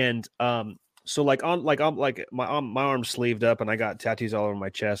 And so I'm my arm's sleeved up and I got tattoos all over my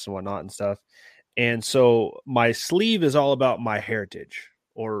chest and whatnot and stuff. And so my sleeve is all about my heritage,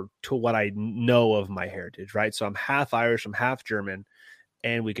 or to what I know of my heritage, right? So I'm half Irish, I'm half German.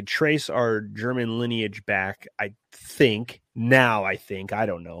 And we could trace our German lineage back, I think, I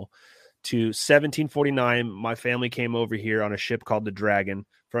don't know, to 1749. My family came over here on a ship called the Dragon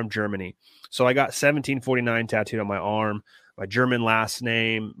from Germany. So I got 1749 tattooed on my arm, my German last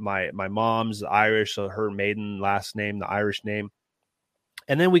name, my mom's Irish, so her maiden last name, the Irish name.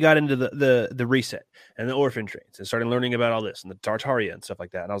 And then we got into the reset and the orphan trains and started learning about all this and the Tartaria and stuff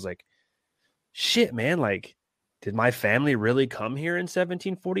like that. And I was like, shit, man, like, did my family really come here in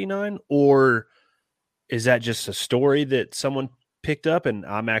 1749? Or is that just a story that someone picked up and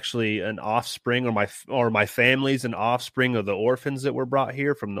I'm actually an offspring, or my family's an offspring of the orphans that were brought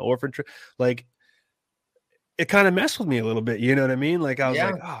here from the orphan tree? Like, it kind of messed with me a little bit. You know what I mean? Like, I was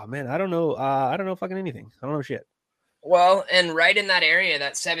like, oh man, I don't know fucking anything. I don't know shit. Well, and right in that area,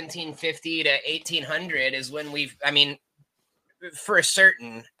 that 1750 to 1800 is when for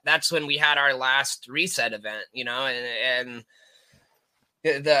certain, that's when we had our last reset event, and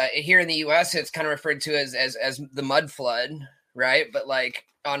the here in the U.S. it's kind of referred to as the mud flood, right? But like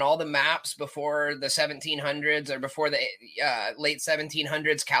on all the maps before the 1700s or before the late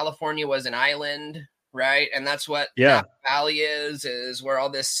 1700s, California was an island, right? And that's what Napa Valley is where all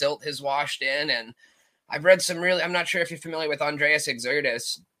this silt has washed in. And I've read I'm not sure if you're familiar with Andreas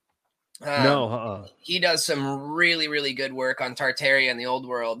Exertus. No, he does some really, really good work on Tartaria in the old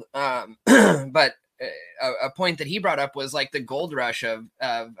world. But a point that he brought up was like the gold rush of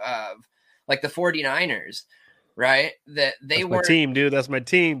like the 49ers, right? That they were my team, dude. That's my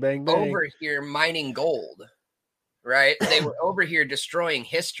team. Bang, bang. Over here mining gold, right? They were over here destroying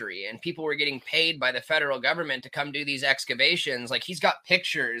history, and people were getting paid by the federal government to come do these excavations. Like he's got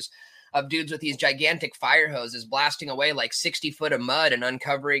pictures of dudes with these gigantic fire hoses blasting away like 60 foot of mud and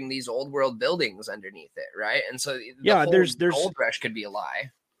uncovering these old world buildings underneath it, right? And so there's gold rush could be a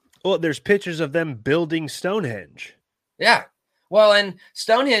lie. Well, there's pictures of them building Stonehenge. Yeah. Well, and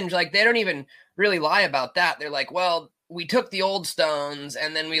Stonehenge, like they don't even really lie about that. They're like, well, we took the old stones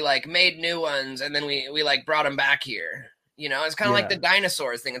and then we like made new ones and then we like brought them back here. It's kind of like the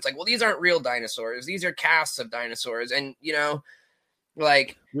dinosaurs thing. It's like, well, these aren't real dinosaurs. These are casts of dinosaurs. And,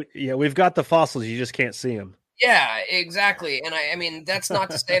 like, we've got the fossils. You just can't see them. Yeah, exactly. And I mean, that's not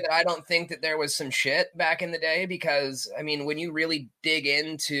to say that I don't think that there was some shit back in the day, because I mean, when you really dig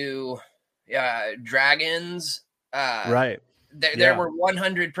into dragons, right. There were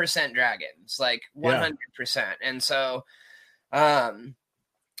 100% dragons, like 100%. And so,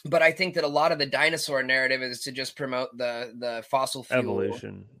 but I think that a lot of the dinosaur narrative is to just promote the fossil fuel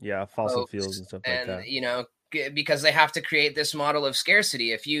evolution. Yeah. Fossil fuels and stuff like that. Because they have to create this model of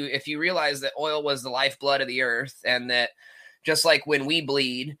scarcity. If you realize that oil was the lifeblood of the earth, and that just like when we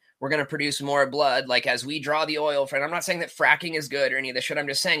bleed, we're going to produce more blood, like as we draw the oil from, I'm not saying that fracking is good or any of this shit. I'm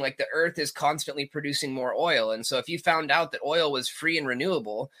just saying like the earth is constantly producing more oil. And so if you found out that oil was free and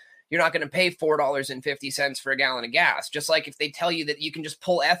renewable, you're not going to pay $4.50 for a gallon of gas. Just like if they tell you that you can just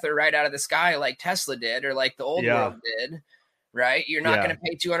pull ether right out of the sky, like Tesla did, or like the old world did, right? You're not going to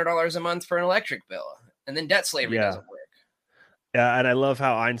pay $200 a month for an electric bill. And then debt slavery doesn't work. Yeah, and I love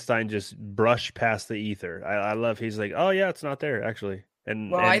how Einstein just brushed past the ether. I love he's like, oh yeah, it's not there actually.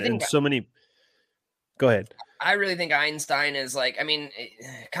 And I think so many. Go ahead. I really think Einstein is like, I mean,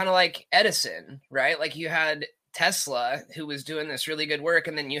 kind of like Edison, right? Like you had Tesla who was doing this really good work,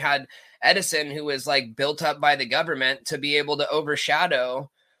 and then you had Edison who was like built up by the government to be able to overshadow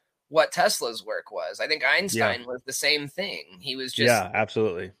what Tesla's work was. I think Einstein was the same thing. He was just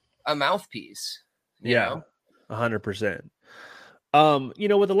absolutely a mouthpiece. You know? 100%.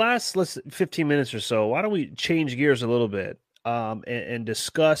 With the last 15 minutes or so, why don't we change gears a little bit and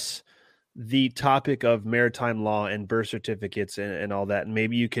discuss the topic of maritime law and birth certificates and all that. And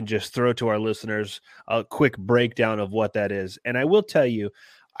maybe you can just throw to our listeners a quick breakdown of what that is. And I will tell you,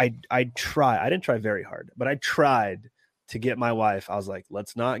 I didn't try very hard, but I tried to get my wife. I was like,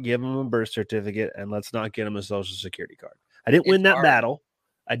 let's not give him a birth certificate and let's not get him a social security card. I didn't win that battle.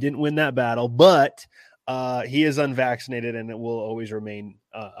 But he is unvaccinated and it will always remain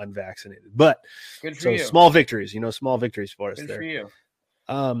unvaccinated. But good for you. Small victories, small victories for us good there. For you.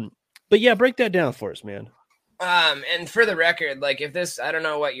 But yeah, break that down for us, man. And for the record, like if this, I don't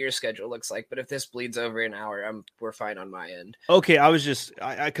know what your schedule looks like, but if this bleeds over an hour, we're fine on my end. Okay, I was just,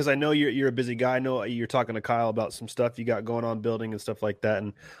 because I know you're a busy guy. I know you're talking to Kyle about some stuff you got going on building and stuff like that,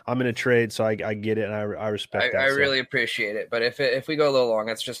 and I'm in a trade, so I get it and I respect that. I really appreciate it, but if we go a little long,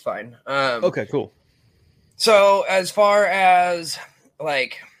 that's just fine. Okay, cool. So as far as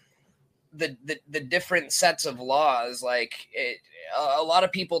like the different sets of laws, like a lot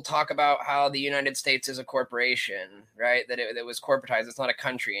of people talk about how the United States is a corporation, right? That it was corporatized. It's not a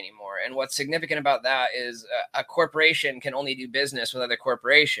country anymore. And what's significant about that is a corporation can only do business with other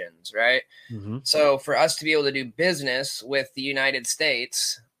corporations, right? Mm-hmm. So for us to be able to do business with the United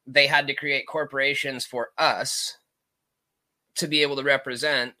States, they had to create corporations for us to be able to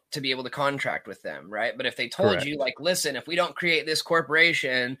represent, to be able to contract with them, right? But if they told you, like, listen, if we don't create this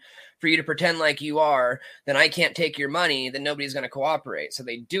corporation for you to pretend like you are, then I can't take your money, then nobody's going to cooperate. So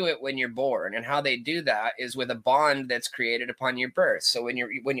they do it when you're born. And how they do that is with a bond that's created upon your birth. So when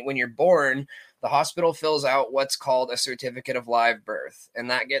you're born, the hospital fills out what's called a certificate of live birth, and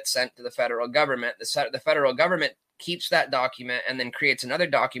that gets sent to the federal government. The federal government keeps that document and then creates another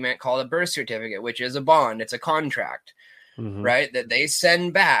document called a birth certificate, which is a bond. It's a contract. Mm-hmm. Right, that they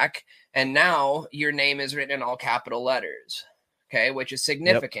send back, and now your name is written in all capital letters. okay, which is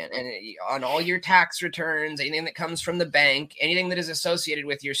significant. And on all your tax returns, anything that comes from the bank, anything that is associated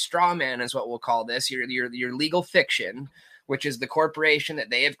with your straw man is what we'll call this, your legal fiction, which is the corporation that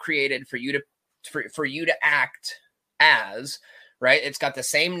they have created for you to act as, right? It's got the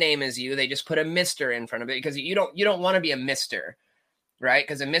same name as you. They just put a Mr. in front of it because you don't want to be a Mr., right?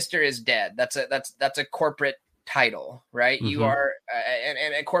 Because a Mr. is dead. That's a corporate title, right? Mm-hmm. You are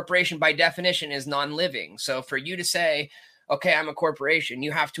and a corporation by definition is non-living. So for you to say, okay, I'm a corporation,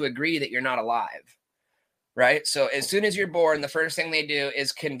 you have to agree that you're not alive, right? So as soon as you're born, the first thing they do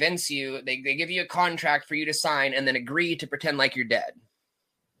is convince you, they give you a contract for you to sign and then agree to pretend like you're dead,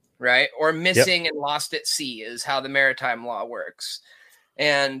 right? Or missing and lost at sea is how the maritime law works.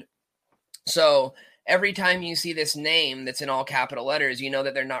 And so every time you see this name that's in all capital letters, you know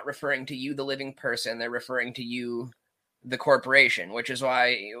that they're not referring to you, the living person. They're referring to you, the corporation, which is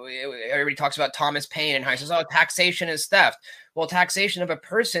why everybody talks about Thomas Paine and how he says, oh, taxation is theft. Well, taxation of a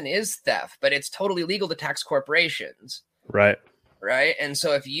person is theft, but it's totally legal to tax corporations. Right. Right. And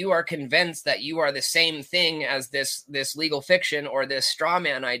so if you are convinced that you are the same thing as this legal fiction or this straw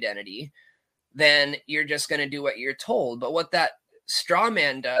man identity, then you're just going to do what you're told. But what that straw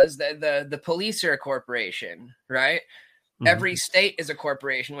man does, the police are a corporation, right? Mm-hmm. Every state is a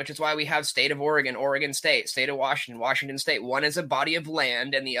corporation, which is why we have state of Oregon, Oregon State, state of Washington, Washington State. One is a body of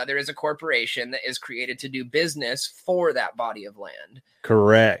land and the other is a corporation that is created to do business for that body of land.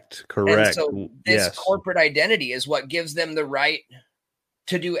 Correct. And so this corporate identity is what gives them the right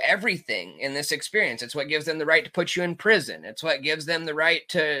to do everything in this experience. It's what gives them the right to put you in prison. It's what gives them the right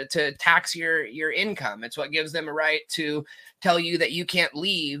to tax your income. It's what gives them a right to tell you that you can't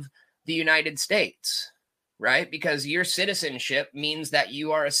leave the United States, right? Because your citizenship means that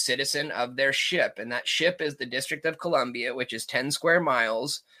you are a citizen of their ship. And that ship is the District of Columbia, which is 10 square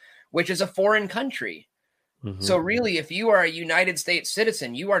miles, which is a foreign country. Mm-hmm. So really, if you are a United States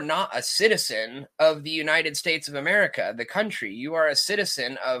citizen, you are not a citizen of the United States of America, the country. You are a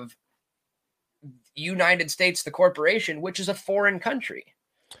citizen of United States, the corporation, which is a foreign country.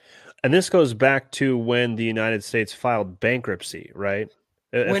 And this goes back to when the United States filed bankruptcy, right?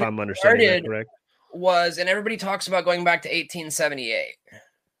 If I'm understanding that correct. And everybody talks about going back to 1878,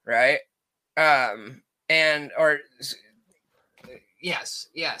 right? Yes,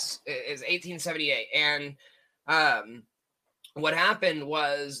 it's 1878. And what happened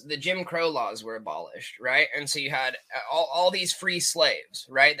was the Jim Crow laws were abolished, right? And so you had all these free slaves,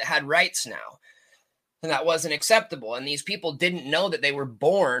 right, that had rights now. And that wasn't acceptable. And these people didn't know that they were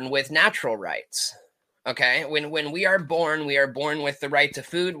born with natural rights. Okay. When we are born with the right to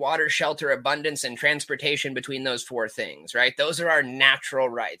food, water, shelter, abundance, and transportation between those four things, right? Those are our natural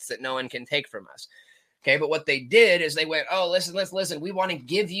rights that no one can take from us. Okay. But what they did is they went, oh, listen, we want to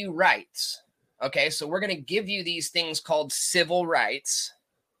give you rights. Okay. So we're going to give you these things called civil rights.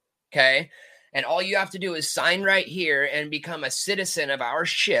 Okay. And all you have to do is sign right here and become a citizen of our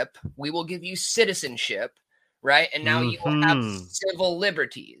ship. We will give you citizenship, right? And now you will have civil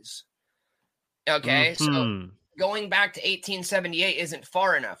liberties. Okay, so going back to 1878 isn't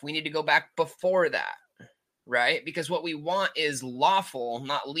far enough. We need to go back before that, right? Because what we want is lawful,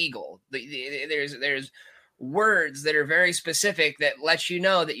 not legal. There's words that are very specific that let you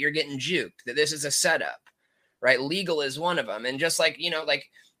know that you're getting juked, that this is a setup, right? Legal is one of them. And just like, like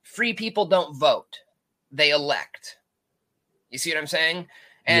free people don't vote, they elect. You see what I'm saying?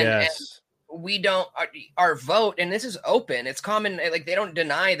 And we don't, our vote, and this is open, it's common, like they don't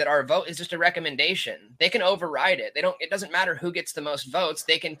deny that our vote is just a recommendation. They can override it. It doesn't matter who gets the most votes.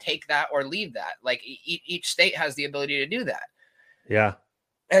 They can take that or leave that. Like each state has the ability to do that. Yeah.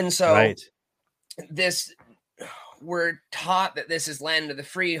 And so we're taught that this is land of the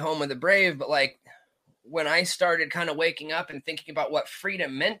free, home of the brave. But like when I started kind of waking up and thinking about what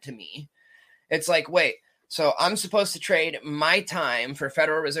freedom meant to me, it's like, wait, so I'm supposed to trade my time for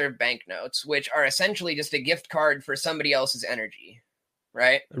Federal Reserve banknotes, which are essentially just a gift card for somebody else's energy,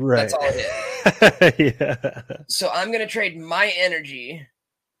 right? Right. That's all it is. Yeah. So I'm going to trade my energy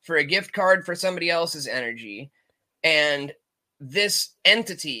for a gift card for somebody else's energy. And this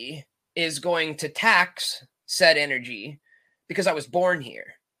entity is going to tax said energy because I was born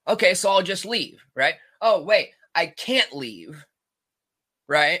here. Okay, so I'll just leave, right? Oh, wait, I can't leave,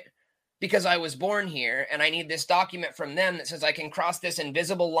 right? Because I was born here and I need this document from them that says I can cross this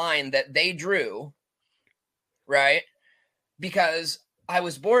invisible line that they drew, right? Because I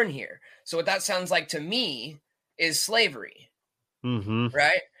was born here. So what that sounds like to me is slavery,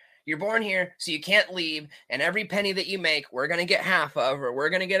 right? You're born here, so you can't leave. And every penny that you make, we're going to get half of, or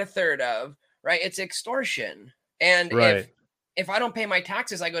we're going to get a third of, right? It's extortion. And if I don't pay my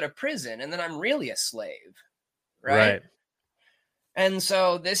taxes, I go to prison and then I'm really a slave, right? And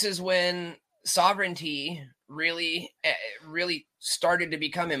so this is when sovereignty really started to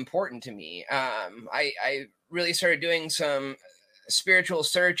become important to me. I really started doing some spiritual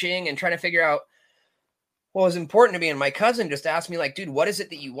searching and trying to figure out what was important to me. And my cousin just asked me, like, dude, what is it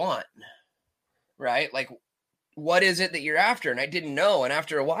that you want? Right? Like, what is it that you're after? And I didn't know. And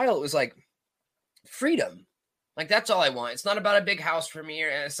after a while, it was like freedom. Like, that's all I want. It's not about a big house for me, or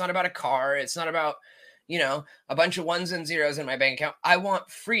it's not about a car. It's not about, you know, a bunch of ones and zeros in my bank account. I want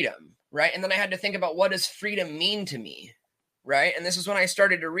freedom. Right. And then I had to think about, what does freedom mean to me? Right. And this is when I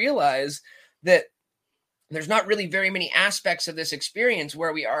started to realize that there's not really very many aspects of this experience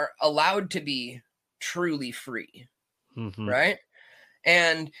where we are allowed to be truly free. Mm-hmm. Right.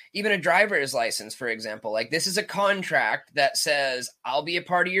 And even a driver's license, for example, like, this is a contract that says, I'll be a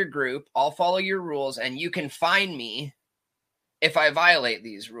part of your group, I'll follow your rules, and you can fine me if I violate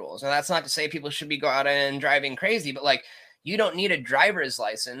these rules. Now, that's not to say people should be going out and driving crazy, but like, you don't need a driver's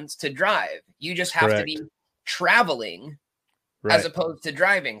license to drive. You just have to be traveling as opposed to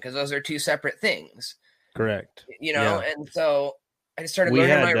driving, because those are two separate things. Correct. You know, and so I started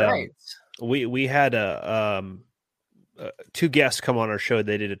learning my rights. We had two guests come on our show.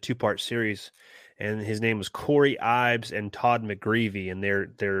 They did a 2-part series, and his name was Corey Ives and Todd McGreevy, and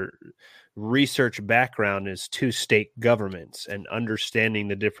their research background is 2 state governments and understanding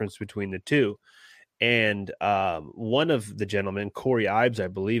the difference between the two. And one of the gentlemen, Corey Ives, I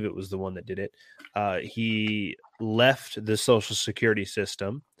believe it was the one that did it, he left the Social Security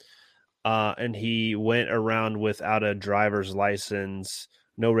system, and he went around without a driver's license,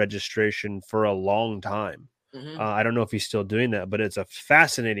 no registration, for a long time. Mm-hmm. I don't know if he's still doing that, but it's a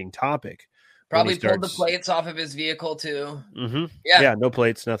fascinating topic. Probably pulled the plates off of his vehicle too. Mm-hmm. Yeah, no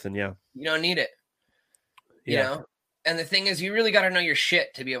plates, nothing. Yeah, you don't need it. You know, and the thing is, you really got to know your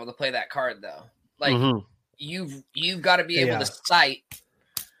shit to be able to play that card, though. Like, you've got to be able to cite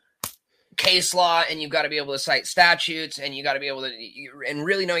case law, and you've got to be able to cite statutes, and you got to be able to and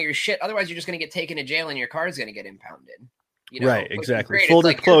really know your shit. Otherwise, you're just going to get taken to jail, and your car is going to get impounded. You know? Right, exactly. Full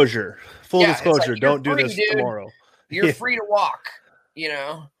disclosure. Full disclosure. Like, don't do free, this dude. tomorrow. You're free to walk, you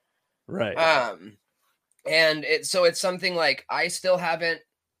know? Right. And it's something like, I still haven't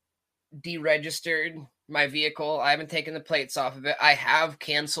deregistered my vehicle. I haven't taken the plates off of it. I have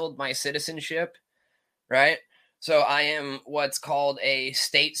canceled my citizenship, right? So I am what's called a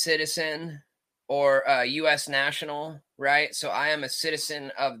state citizen, or a U.S. national, right? So I am a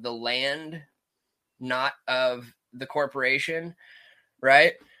citizen of the land, not of the corporation,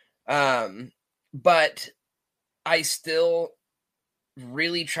 right? But I still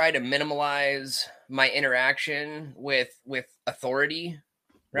really try to minimize my interaction with authority,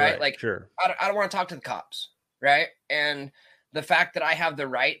 right? Like, sure. I don't want to talk to the cops, right? And the fact that I have the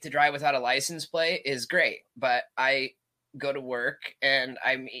right to drive without a license plate is great, but I go to work and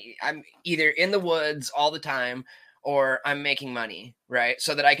I'm either in the woods all the time, or I'm making money, right?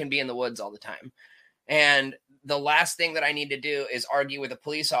 So that I can be in the woods all the time. And the last thing that I need to do is argue with a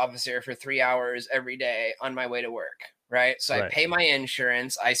police officer for 3 hours every day on my way to work, right? So I pay my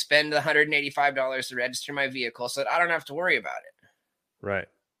insurance. I spend $185 to register my vehicle so that I don't have to worry about it. Right.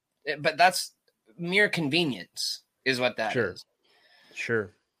 But that's mere convenience is what that is.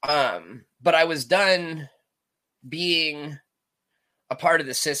 Sure. But I was done being a part of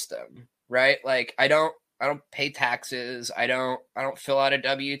the system, right? Like, I don't pay taxes. I don't fill out a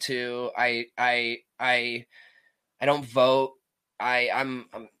W-2. I don't vote. I'm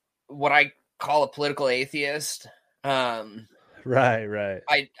what I call a political atheist. Right.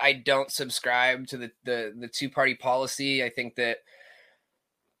 I don't subscribe to the two-party policy. I think that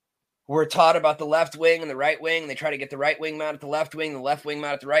we're taught about the left wing and the right wing. They try to get the right wing mad at the left wing, the left wing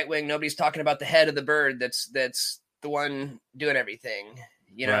mad at the right wing. Nobody's talking about the head of the bird that's the one doing everything,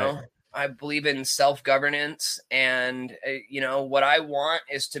 you know? Right. I believe in self-governance, and, you know, what I want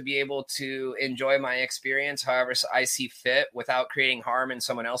is to be able to enjoy my experience however I see fit without creating harm in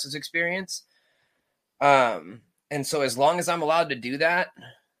someone else's experience. And so as long as I'm allowed to do that,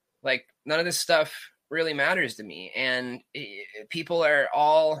 like, none of this stuff really matters to me. And people are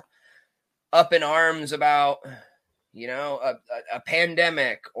all up in arms about, you know, a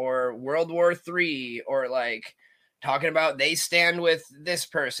pandemic or World War III, or like talking about they stand with this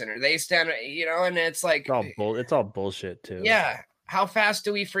person or they stand, you know, and it's like, it's all bullshit too. Yeah. How fast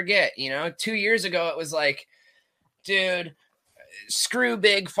do we forget? You know, 2 years ago, it was like, dude, screw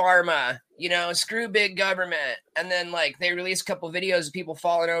big pharma, you know, screw big government. And then like they released a couple of videos of people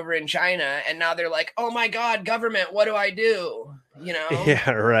falling over in China. And now they're like, oh my God, government, what do I do? You know?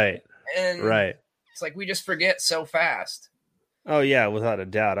 Yeah. Right. And right. It's like, we just forget so fast. Oh yeah, without a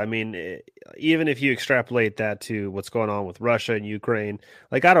doubt. I mean, even if you extrapolate that to what's going on with Russia and Ukraine,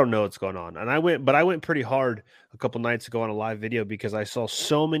 like I don't know what's going on. And I went pretty hard a couple nights ago on a live video because I saw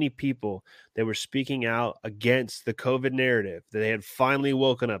so many people that were speaking out against the COVID narrative that they had finally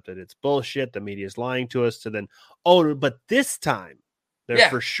woken up that it's bullshit, the media is lying to us. To then, oh, but this time they're Yeah.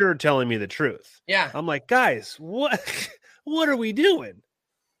 for sure telling me the truth. Yeah. I'm like, guys, what, what are we doing?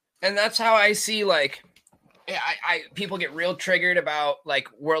 And that's how I see, like, I people get real triggered about like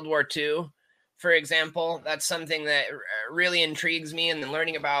World War II, for example. That's something that really intrigues me. And then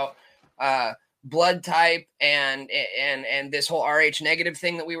learning about blood type and this whole Rh negative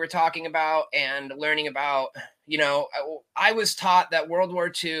thing that we were talking about, and learning about, you know, I was taught that World War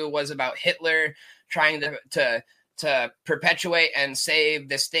II was about Hitler trying to perpetuate and save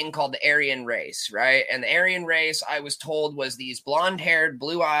this thing called the Aryan race, right? And the Aryan race, I was told, was these blonde-haired,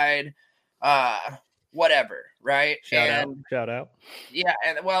 blue-eyed, whatever, right? Shout out. Yeah,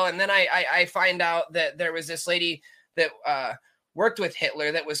 and then I find out that there was this lady that worked with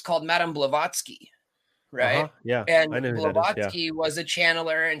Hitler that was called Madame Blavatsky, right? Uh-huh. Yeah, And I know who that is, yeah. Blavatsky was a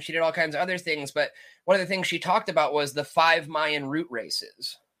channeler, and she did all kinds of other things. But one of the things she talked about was the 5 Mayan root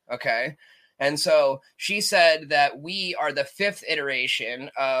races. Okay. And so she said that we are the 5th iteration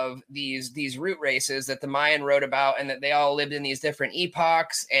of these root races that the Mayan wrote about, and that they all lived in these different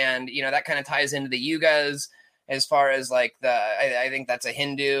epochs. And, you know, that kind of ties into the Yugas as far as like I think that's a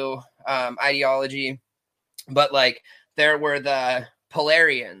Hindu ideology. But like there were the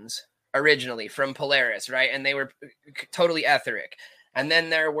Polarians originally from Polaris, right? And they were totally etheric. And then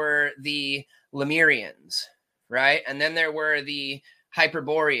there were the Lemurians, right? And then there were the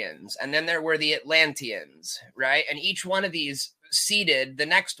Hyperboreans, and then there were the Atlanteans, right? And each one of these seeded the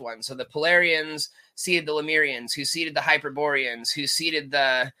next one. So the Polarians seeded the Lemurians, who seeded the Hyperboreans, who seeded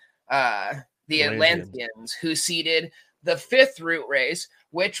the Atlanteans, who seeded the 5th root race,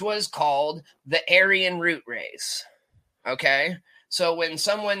 which was called the Aryan root race. Okay, so when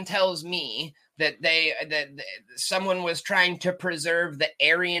someone tells me that someone was trying to preserve the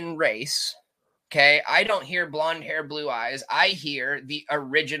Aryan race, okay, I don't hear blonde hair, blue eyes. I hear the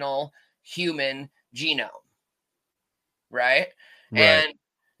original human genome, right? And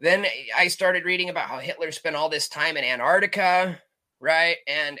then I started reading about how Hitler spent all this time in Antarctica, right?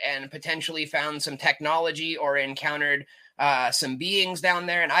 And potentially found some technology or encountered some beings down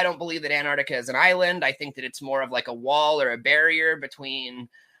there. And I don't believe that Antarctica is an island. I think that it's more of like a wall or a barrier between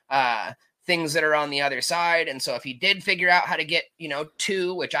things that are on the other side. And so if he did figure out how to get, you know,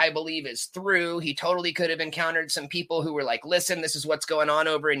 to, which I believe is through, he totally could have encountered some people who were like, listen, this is what's going on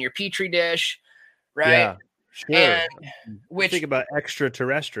over in your Petri dish, right? Yeah, sure. And which, think about extra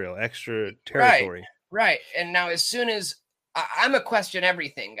territory. Right. And now as soon as I'm a question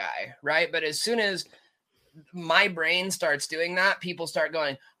everything guy, right? But as soon as my brain starts doing that, people start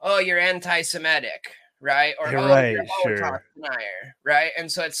going, oh, you're anti-Semitic, right? Or right, you're a Holocaust denier, right?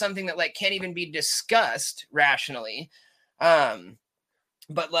 And so it's something that like can't even be discussed rationally.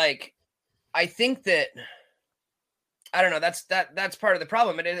 But like, I think that, I don't know, that's part of the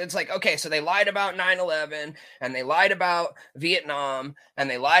problem. And it's like, okay, so they lied about 9/11 and they lied about Vietnam and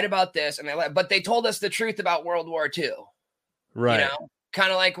they lied about this and but they told us the truth about World War II. Right. You know, kind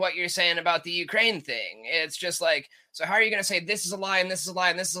of like what you're saying about the Ukraine thing. It's just like, so how are you going to say this is a lie and this is a lie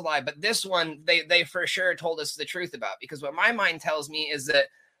and this is a lie? But this one, they for sure told us the truth about, because what my mind tells me is that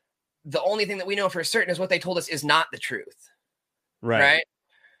the only thing that we know for certain is what they told us is not the truth. Right.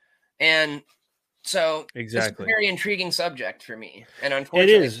 And so exactly, it's a very intriguing subject for me. And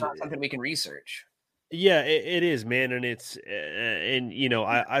unfortunately, it's not something we can research. Yeah, it is, man. And it's, and you know,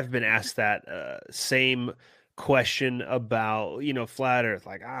 I've been asked that same question about, you know, flat earth,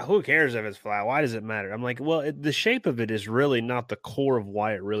 like, who cares if it's flat? Why does it matter? I'm like, well, the shape of it is really not the core of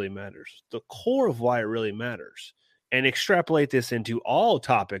why it really matters. The core of why it really matters, and extrapolate this into all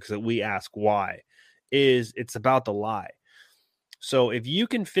topics that we ask why, is it's about the lie. So if you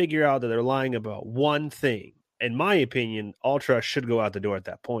can figure out that they're lying about one thing, in my opinion, all trust should go out the door at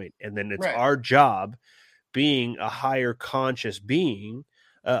that point. And then it's our job, being a higher conscious being,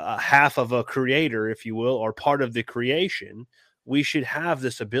 a half of a creator, if you will, or part of the creation, we should have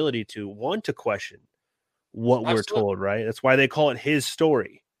this ability to want to question what we're told, right? That's why they call it his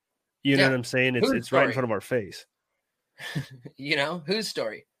story. You know what I'm saying? It's right in front of our face. You know, whose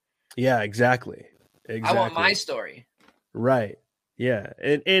story? Yeah, exactly. I want my story. Right. Yeah.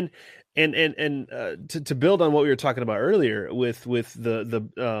 And to build on what we were talking about earlier with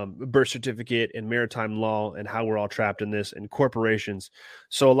the birth certificate and maritime law and how we're all trapped in this, and corporations.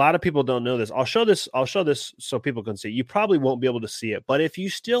 So a lot of people don't know this. I'll show this so people can see. You probably won't be able to see it, but if you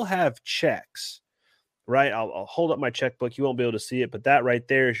still have checks, right? I'll hold up my checkbook. You won't be able to see it, but that right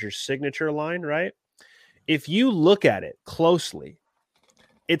there is your signature line, right? If you look at it closely,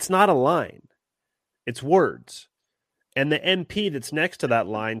 it's not a line, it's words. And the MP that's next to that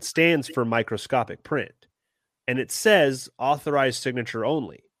line stands for microscopic print. And it says authorized signature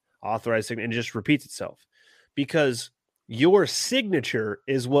only, authorized signature, and it just repeats itself because your signature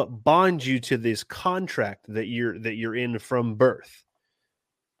is what bonds you to this contract that you're in from birth.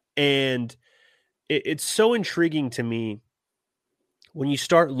 And it's so intriguing to me when you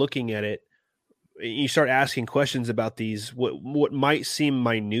start looking at it, you start asking questions about these, what might seem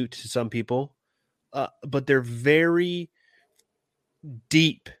minute to some people, but they're very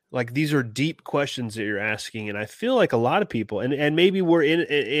deep. Like these are deep questions that you're asking. And I feel like a lot of people, and maybe we're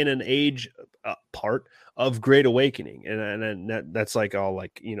in an age part of Great Awakening. And that's like all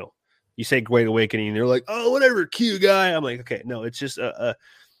like, you know, you say Great Awakening and they're like, oh, whatever, cute guy. I'm like, okay, no, it's just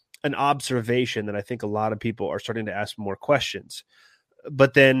an observation that I think a lot of people are starting to ask more questions.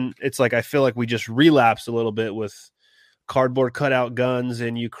 But then it's like, I feel like we just relapsed a little bit with cardboard cutout guns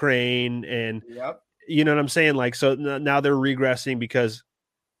in Ukraine. And, you know what I'm saying? Like, so now they're regressing because,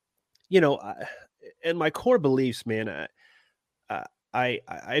 you know, and my core beliefs, man,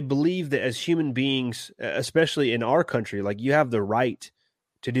 I believe that as human beings, especially in our country, like you have the right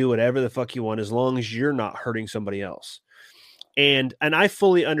to do whatever the fuck you want as long as you're not hurting somebody else. And I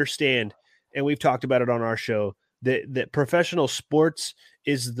fully understand, and we've talked about it on our show, that professional sports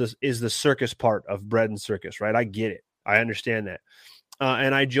is the circus part of bread and circus, right? I get it. I understand that.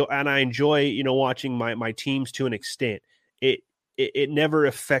 And I enjoy, you know, watching my teams to an extent. It never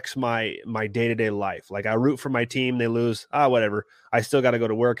affects my day-to-day life. Like I root for my team, they lose, whatever. I still got to go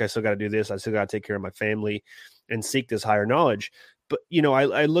to work. I still got to do this. I still got to take care of my family and seek this higher knowledge. But, you know,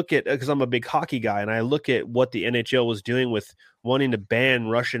 I look at, because I'm a big hockey guy, and I look at what the NHL was doing with wanting to ban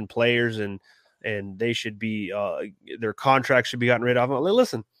Russian players and they should be, their contracts should be gotten rid of. I'm like,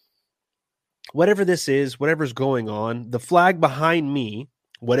 listen, whatever this is, whatever's going on, the flag behind me,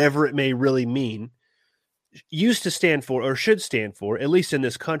 whatever it may really mean, used to stand for, or should stand for, at least in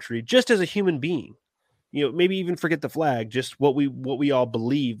this country, just as a human being. You know, maybe even forget the flag, just what we all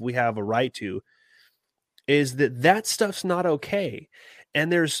believe we have a right to, is that stuff's not okay.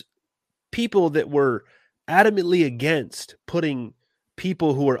 And there's people that were adamantly against putting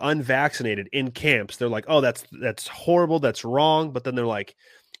people who are unvaccinated in camps. They're like, oh, that's horrible, that's wrong. But then they're like,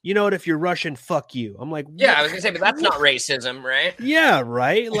 you know what, if you're Russian, fuck you. I'm like, yeah, I was gonna say, but that's not racism, right? Yeah,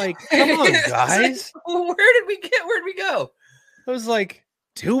 right. Like, come on, guys. Like, where did we go? It was like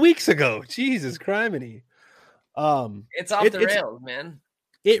 2 weeks ago. Jesus criminy. It's off the rails, man.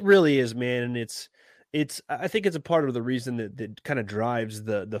 It really is, man. And it's I think it's a part of the reason that kind of drives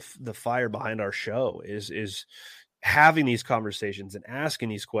the fire behind our show is having these conversations and asking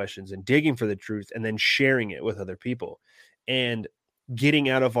these questions and digging for the truth and then sharing it with other people and getting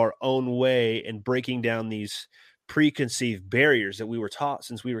out of our own way and breaking down these preconceived barriers that we were taught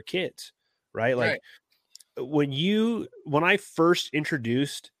since we were kids, right? Like when I first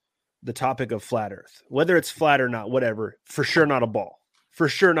introduced the topic of flat earth, whether it's flat or not, whatever, for sure not a ball, for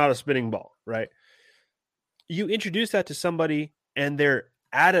sure not a spinning ball, right? You introduce that to somebody and they're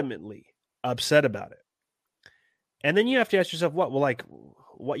adamantly upset about it. And then you have to ask yourself,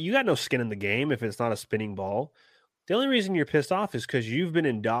 what, you got no skin in the game if it's not a spinning ball. The only reason you're pissed off is because you've been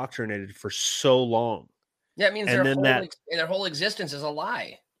indoctrinated for so long. Yeah, it means their whole existence is a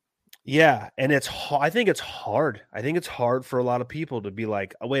lie. Yeah, and I think it's hard. I think it's hard for a lot of people to be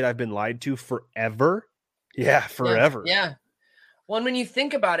like, oh, wait, I've been lied to forever? Yeah, forever. Yeah. Well, when you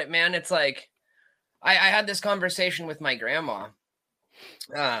think about it, man, it's like, I had this conversation with my grandma,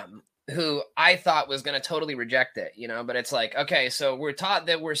 who I thought was going to totally reject it, you know, but it's like, okay, so we're taught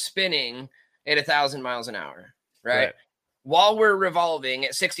that we're spinning at 1,000 miles an hour, right? While we're revolving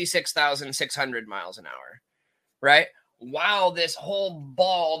at 66,600 miles an hour, right? While this whole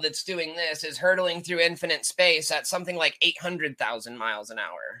ball that's doing this is hurtling through infinite space at something like 800,000 miles an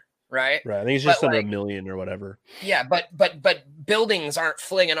hour, right? Right. I think it's just under a million or whatever. Yeah, but buildings aren't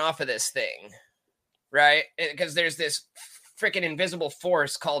flinging off of this thing, right? Because there's this freaking invisible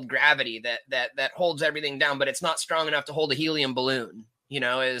force called gravity that holds everything down, but it's not strong enough to hold a helium balloon, you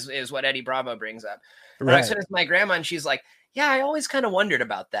know, is what Eddie Bravo brings up. Right. I said it to my grandma and she's like, yeah, I always kind of wondered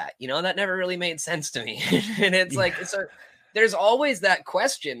about that. You know, that never really made sense to me. And it's like, so there's always that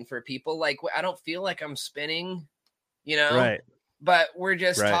question for people. Like, I don't feel like I'm spinning, you know, right. But we're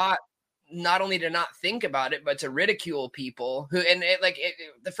just taught not only to not think about it, but to ridicule people who, and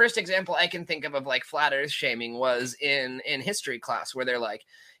the first example I can think of like flat earth shaming was in history class where they're like,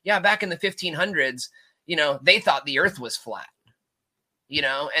 yeah, back in the 1500s, you know, they thought the earth was flat. you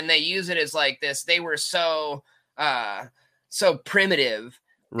know, and they use it as like this. They were so primitive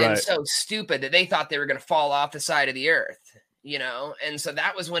and so stupid that they thought they were going to fall off the side of the earth, you know? And so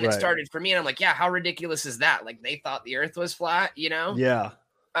that was when it started for me. And I'm like, yeah, how ridiculous is that? Like they thought the earth was flat, you know? Yeah.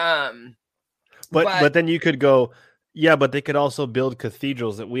 But then you could go, yeah, but they could also build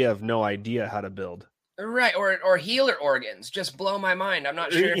cathedrals that we have no idea how to build. Right. Or healer organs just blow my mind. I'm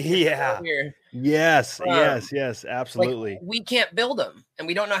not sure. Yes, absolutely. Like, we can't build them and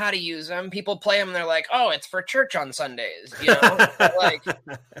we don't know how to use them. People play them and they're like, oh, it's for church on Sundays, you know? Like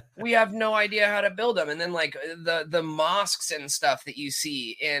we have no idea how to build them. And then like the mosques and stuff that you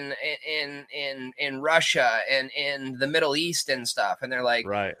see in Russia and in the Middle East and stuff. And they're like,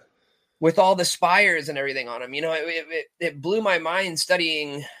 with all the spires and everything on them, you know, it blew my mind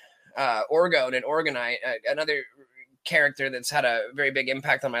studying Orgone and Orgonite. Another character that's had a very big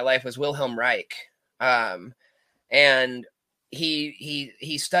impact on my life was Wilhelm Reich. And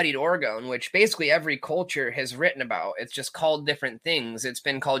he studied Orgone, which basically every culture has written about. It's just called different things. It's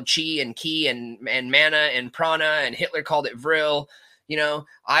been called chi and ki and mana and prana, and Hitler called it vril. You know,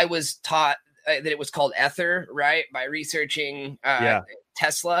 I was taught that it was called ether, right, by researching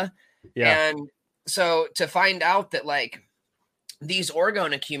Tesla. Yeah. And so to find out that like these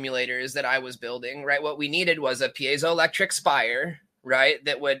Orgone accumulators that I was building, right, what we needed was a piezoelectric spire, right,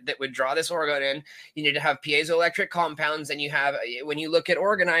 that would draw this Orgone in. You need to have piezoelectric compounds, and you have, when you look at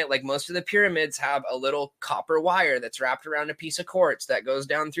Orgonite, like most of the pyramids have a little copper wire that's wrapped around a piece of quartz that goes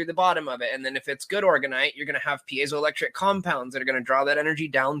down through the bottom of it. And then if it's good Orgonite, you're going to have piezoelectric compounds that are going to draw that energy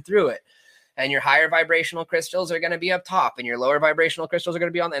down through it. And your higher vibrational crystals are going to be up top, and your lower vibrational crystals are going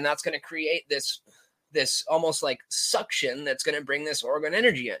to be on, and that's going to create this almost like suction that's going to bring this Orgone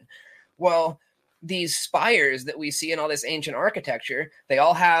energy in. Well, these spires that we see in all this ancient architecture, they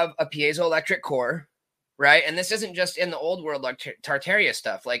all have a piezoelectric core, right? And this isn't just in the old world like Tartaria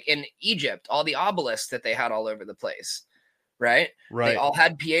stuff. Like in Egypt, all the obelisks that they had all over the place, right? They all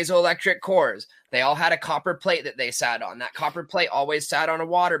had piezoelectric cores. They all had a copper plate that they sat on. That copper plate always sat on a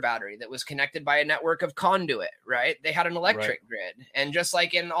water battery that was connected by a network of conduit, right? They had an electric grid. And just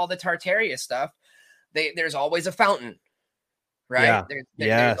like in all the Tartaria stuff, there's always a fountain, right?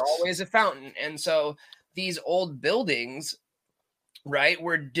 There's always a fountain. And so these old buildings, right,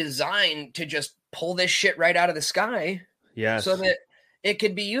 were designed to just pull this shit right out of the sky so that it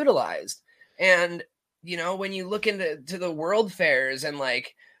could be utilized. And, you know, when you look into the world fairs and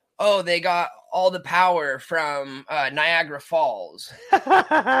like, oh, they got all the power from Niagara Falls,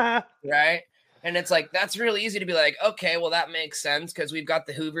 right? And it's like, that's really easy to be like, okay, well, that makes sense because we've got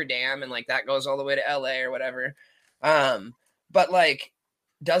the Hoover Dam and like that goes all the way to LA or whatever. But like,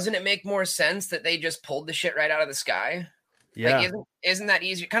 doesn't it make more sense that they just pulled the shit right out of the sky? Yeah. Like, isn't that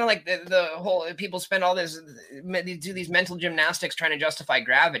easier? Kind of like the whole, people spend all this, they do these mental gymnastics trying to justify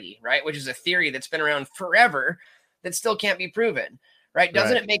gravity, right? Which is a theory that's been around forever that still can't be proven. Right?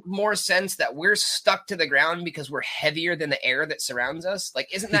 Doesn't it make more sense that we're stuck to the ground because we're heavier than the air that surrounds us? Like,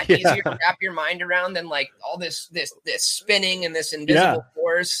 isn't that easier to wrap your mind around than like all this spinning and this invisible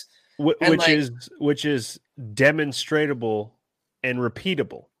force? Which is demonstratable and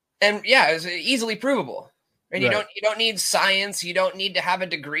repeatable. And it's easily provable. And you don't need science. You don't need to have a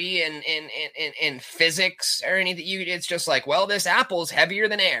degree in physics or anything. It's just like, well, this apple's heavier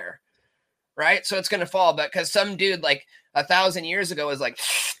than air. Right? So it's going to fall. But because some dude like 1,000 years ago is like,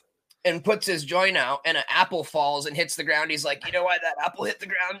 and puts his joint out and an apple falls and hits the ground. He's like, you know why that apple hit the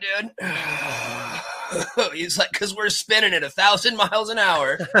ground, dude? He's like, because we're spinning at 1,000 miles an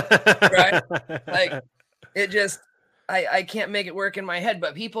hour. Right? Like, it just, I can't make it work in my head.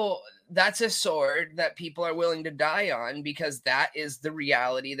 But people, that's a sword that people are willing to die on because that is the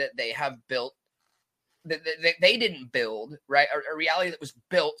reality that they have built. That they didn't build, right? A reality that was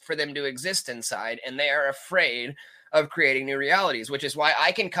built for them to exist inside, and they are afraid of creating new realities, which is why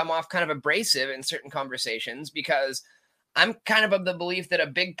I can come off kind of abrasive in certain conversations because I'm kind of the belief that a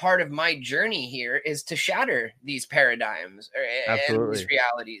big part of my journey here is to shatter these paradigms and these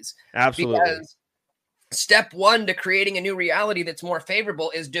realities. Absolutely. Because step one to creating a new reality that's more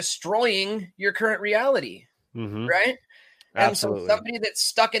favorable is destroying your current reality, right? And so somebody that's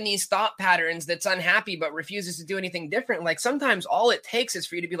stuck in these thought patterns that's unhappy but refuses to do anything different, like sometimes all it takes is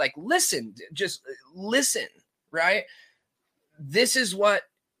for you to be like, listen, just listen, right? This is what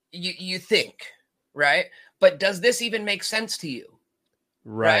you think, right? But does this even make sense to you?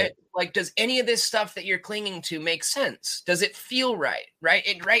 Right? Like, does any of this stuff that you're clinging to make sense? Does it feel right? Right?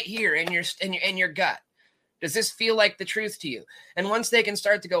 Right here in your gut. Does this feel like the truth to you? And once they can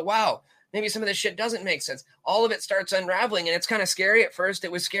start to go, wow, maybe some of this shit doesn't make sense. All of it starts unraveling, and it's kind of scary at first.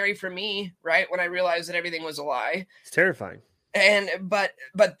 It was scary for me, right, when I realized that everything was a lie. It's terrifying.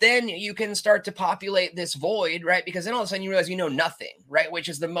 but then you can start to populate this void, right? Because then all of a sudden you realize you know nothing, right? Which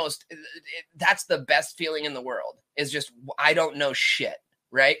is that's the best feeling in the world, is just, I don't know shit,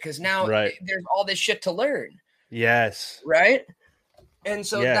 right? Because now there's all this shit to learn. Yes. Right. And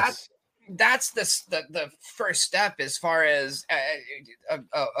so Yes. that's the first step as far as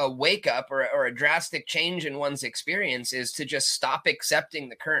a wake up or a drastic change in one's experience, is to just stop accepting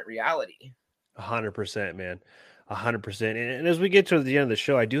the current reality. 100%, man. 100%. And as we get to the end of the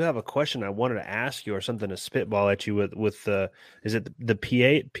show, I do have a question I wanted to ask you, or something to spitball at you with is it the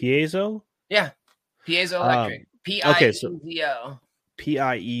piezo? Yeah. Piezo electric. P-I-E-Z-O.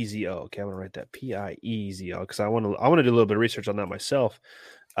 P-I-E-Z-O. Okay, I'm gonna write that P-I-E-Z-O, because I want to do a little bit of research on that myself.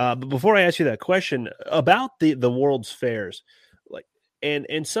 But before I ask you that question about the World's Fairs, like,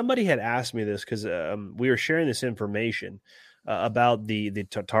 and somebody had asked me this, because we were sharing this information about the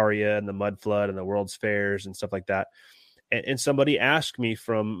Tartaria and the mud flood and the World's Fairs and stuff like that. And somebody asked me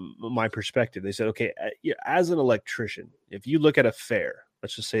from my perspective. They said, okay, as an electrician, if you look at a fair,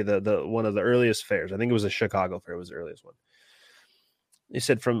 let's just say the one of the earliest fairs, I think it was the Chicago Fair was the earliest one. They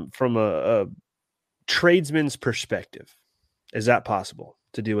said from a tradesman's perspective, is that possible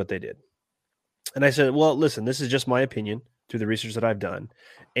to do what they did? And I said, well, listen, this is just my opinion through the research that I've done.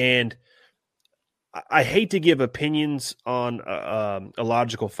 And I hate to give opinions on a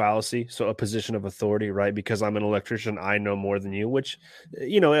logical fallacy, so a position of authority, right? Because I'm an electrician, I know more than you, which,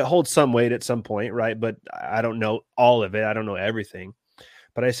 it holds some weight at some point, right? But I don't know all of it. I don't know everything.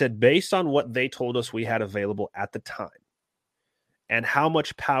 But I said, based on what they told us we had available at the time and how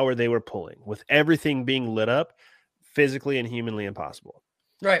much power they were pulling, with everything being lit up, physically and humanly impossible.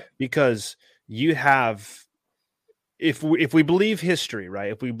 Right. Because you have... If we believe history,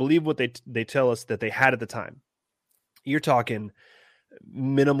 right? If we believe what they tell us that they had at the time, you're talking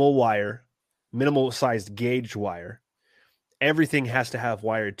minimal wire, minimal sized gauge wire. Everything has to have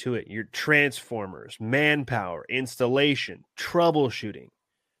wired to it. Your transformers, manpower, installation, troubleshooting.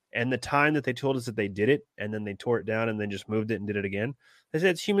 And the time that they told us that they did it, and then they tore it down and then just moved it and did it again, they said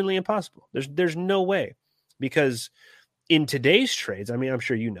it's humanly impossible. There's no way. Because in today's trades, I mean, I'm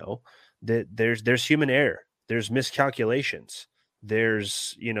sure you know that there's human error. There's miscalculations.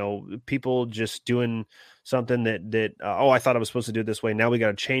 There's, people just doing something that I thought I was supposed to do it this way. Now we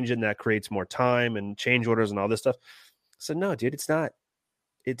got to change it, and that creates more time and change orders and all this stuff. So no, dude, it's not.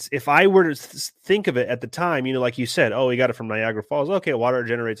 It's, if I were to think of it at the time, like you said, we got it from Niagara Falls. Okay, water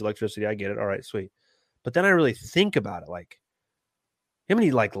generates electricity. I get it. All right, sweet. But then I really think about it, like, how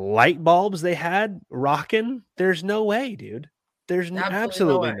many light bulbs they had rocking? There's no way, dude. There's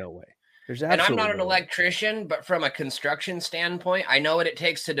absolutely no way. And I'm not an electrician, but from a construction standpoint, I know what it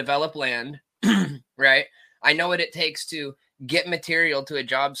takes to develop land, right? I know what it takes to get material to a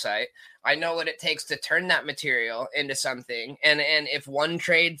job site. I know what it takes to turn that material into something. And if one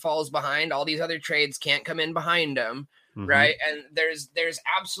trade falls behind, all these other trades can't come in behind them, right? And there's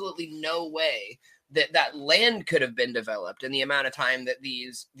absolutely no way that land could have been developed in the amount of time that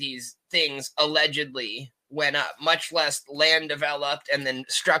these things allegedly went up, much less land developed and then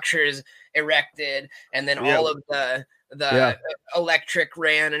structures erected and then all of the electric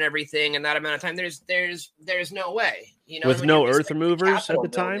ran and everything in that amount of time. There's no way, with no earth removers at the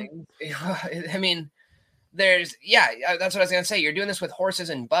time. I mean, that's what I was gonna say. You're doing this with horses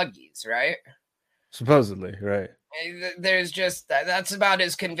and buggies, right? Supposedly, right? There's just that's about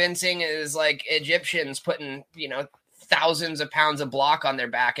as convincing as Egyptians putting thousands of pounds of block on their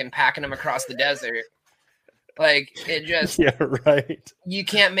back and packing them across the desert. It just, yeah, right. You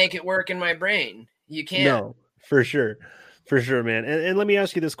can't make it work in my brain. You can't. No, for sure, man. And let me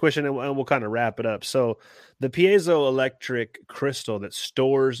ask you this question, and we'll kind of wrap it up. So, the piezoelectric crystal that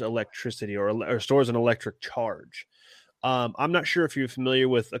stores electricity or stores an electric charge. I'm not sure if you're familiar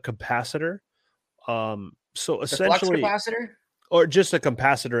with a capacitor. So essentially, flux capacitor, or just a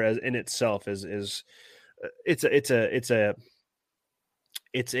capacitor as in itself is it's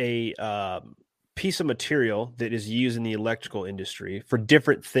a piece of material that is used in the electrical industry for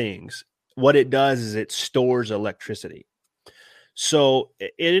different things. What it does is it stores electricity. So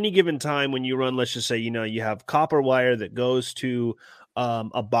at any given time when you run, let's just say, you have copper wire that goes to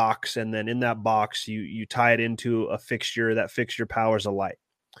a box, and then in that box, you tie it into a fixture. That fixture powers a light.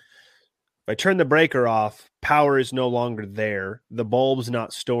 If I turn the breaker off, power is no longer there. The bulb's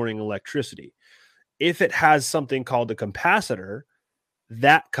not storing electricity. If it has something called a capacitor,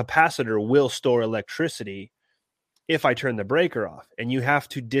 that capacitor will store electricity if I turn the breaker off. And you have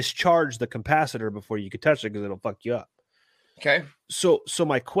to discharge the capacitor before you can touch it, because it'll fuck you up. Okay. So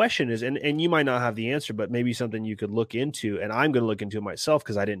my question is, and you might not have the answer, but maybe something you could look into, and I'm going to look into it myself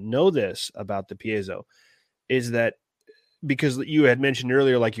because I didn't know this about the piezo, is that because you had mentioned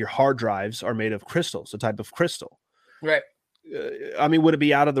earlier, like your hard drives are made of crystals, a type of crystal. Right. I mean, would it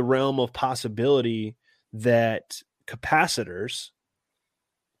be out of the realm of possibility that capacitors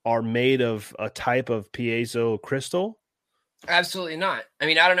are made of a type of piezo crystal? Absolutely not. I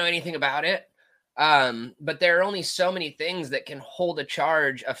mean, I don't know anything about it. But there are only so many things that can hold a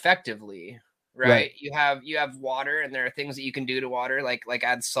charge effectively, right? You have water, and there are things that you can do to water, like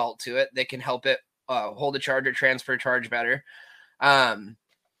add salt to it that can help it hold a charge or transfer charge better.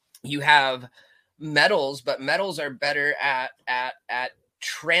 You have metals, but metals are better at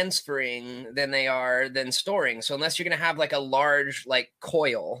transferring than storing. So unless you're going to have like a large like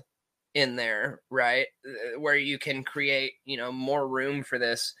coil in there, right, where you can create, more room for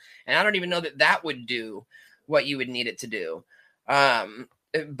this, and I don't even know that would do what you would need it to do.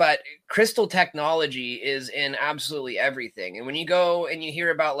 But crystal technology is in absolutely everything. And when you go and you hear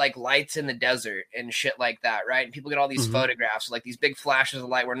about like lights in the desert and shit like that, right, and people get all these photographs, like these big flashes of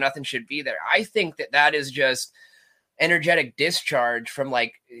light where nothing should be there, I think that is just energetic discharge from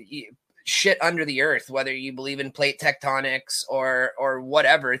like shit under the earth, whether you believe in plate tectonics or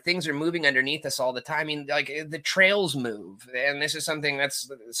whatever. Things are moving underneath us all the time. I mean, like the trails move, and this is something that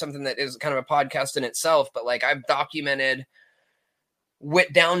is kind of a podcast in itself, but like I've documented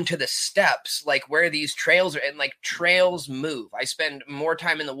down to the steps, like where these trails are, and like trails move. I spend more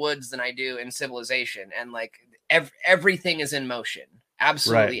time in the woods than I do in civilization, and like everything is in motion,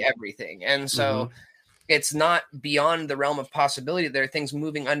 absolutely everything. And so it's not beyond the realm of possibility. There are things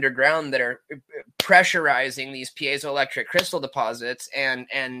moving underground that are pressurizing these piezoelectric crystal deposits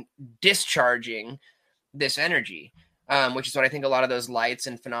and discharging this energy, which is what I think a lot of those lights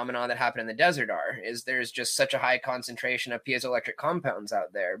and phenomena that happen in the desert are, is there's just such a high concentration of piezoelectric compounds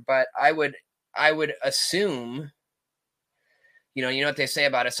out there. But I would assume, you know what they say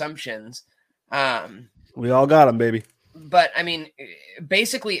about assumptions. We all got them, baby. But I mean,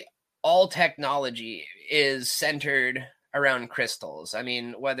 basically all technology is centered around crystals. I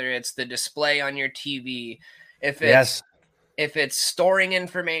mean, whether it's the display on your TV, if it's storing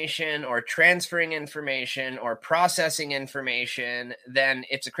information or transferring information or processing information, then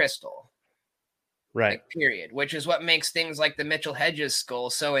it's a crystal. Right. Like, period. Which is what makes things like the Mitchell Hedges skull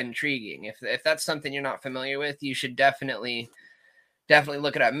so intriguing. If that's something you're not familiar with, you should definitely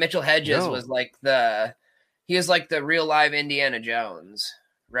look it up. Mitchell Hedges was like the real live Indiana Jones,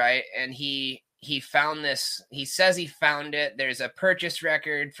 right? And he found this. He says he found it. There's a purchase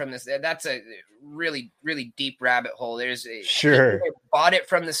record from this. That's a really, really deep rabbit hole. He bought it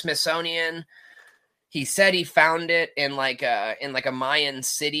from the Smithsonian. He said he found it in like a Mayan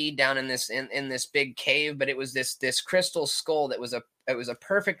city down in this big cave, but it was this crystal skull that was a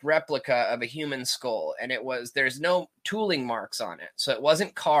perfect replica of a human skull, and there's no tooling marks on it, so it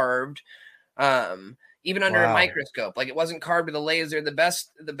wasn't carved. Even under a microscope, like it wasn't carved with a laser. The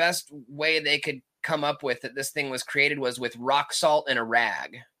best way they could come up with that this thing was created was with rock salt and a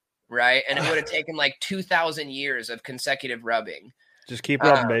rag, right? And it would have taken like 2,000 years of consecutive rubbing. Just keep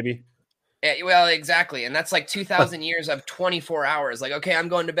rubbing, baby. Well, exactly, and that's like 2,000 years of 24 hours. Like, okay, I'm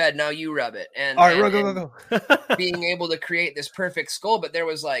going to bed now. You rub it, and all right, go. Being able to create this perfect skull, but there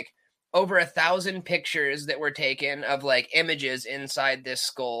was like over 1,000 pictures that were taken of like images inside this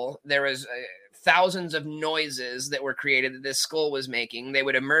skull. There was thousands of noises that were created that this skull was making. They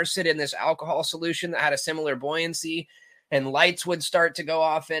would immerse it in this alcohol solution that had a similar buoyancy, and lights would start to go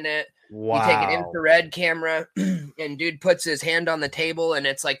off in it. Wow. You take an infrared camera and dude puts his hand on the table and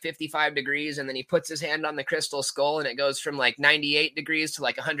it's like 55 degrees. And then he puts his hand on the crystal skull and it goes from like 98 degrees to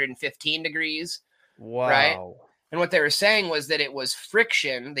like 115 degrees. Wow. Right. And what they were saying was that it was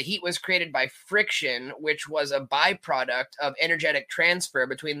friction. The heat was created by friction, which was a byproduct of energetic transfer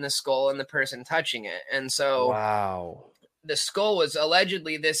between the skull and the person touching it. And so the skull was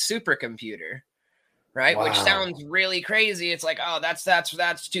allegedly this supercomputer, right? Which sounds really crazy. It's like, oh,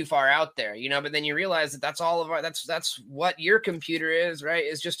 that's too far out there, but then you realize that that's all of that's what your computer is, right?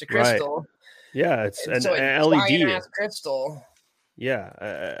 Is just a crystal. Right. Yeah. It's an LED crystal.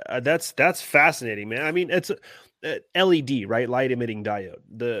 Yeah. That's fascinating, man. I mean, it's LED, right? Light emitting diode.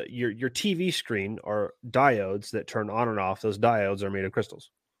 Your TV screen are diodes that turn on and off. Those diodes are made of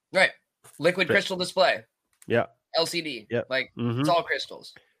crystals. Right. Liquid crystal display. Yeah. LCD. Yeah. Like it's all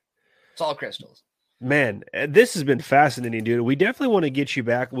crystals. It's all crystals. Man, this has been fascinating, dude. We definitely want to get you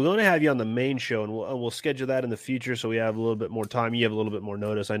back. We're going to have you on the main show, and we'll schedule that in the future so we have a little bit more time. You have a little bit more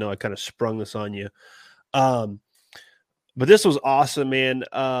notice. I know I kind of sprung this on you. But this was awesome, man.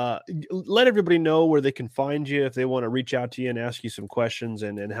 Let everybody know where they can find you if they want to reach out to you and ask you some questions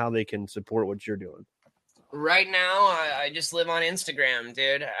and how they can support what you're doing. Right now, I just live on Instagram,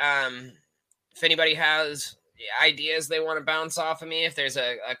 dude. If anybody has ideas they want to bounce off of me, if there's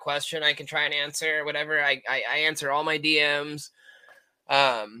a question I can try and answer, whatever, I answer all my DMs.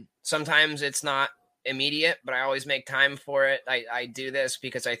 Sometimes it's not immediate, but I always make time for it. I do this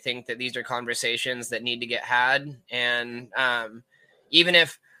because I think that these are conversations that need to get had. And even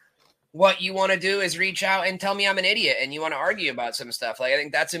if what you want to do is reach out and tell me I'm an idiot and you want to argue about some stuff, like, I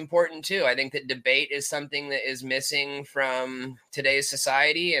think that's important too. I think that debate is something that is missing from today's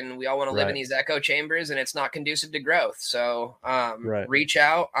society, and we all want to live in these echo chambers, and it's not conducive to growth. So reach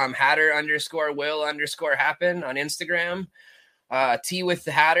out. I'm Hatter_will_happen on Instagram. Tea with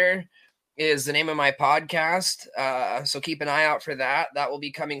the Hatter is the name of my podcast. So keep an eye out for that. That will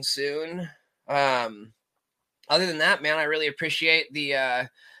be coming soon. Other than that, man, I really appreciate the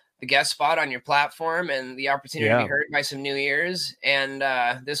guest spot on your platform and the opportunity to be heard by some new ears. And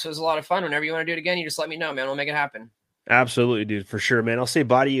this was a lot of fun. Whenever you want to do it again, you just let me know, man. We'll make it happen. Absolutely, dude, for sure, man. I'll say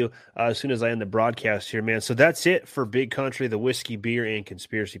bye to you as soon as I end the broadcast here, man. So that's it for Big Country, the Whiskey, Beer, and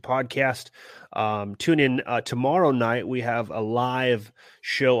Conspiracy podcast. Tune in tomorrow night. We have a live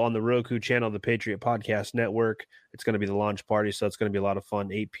show on the Roku channel, the Patriot Podcast Network. It's going to be the launch party, so it's going to be a lot of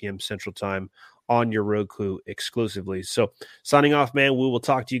fun, 8 p.m. Central Time on your Roku exclusively. So signing off, man. We will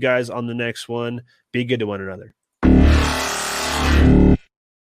talk to you guys on the next one. Be good to one another.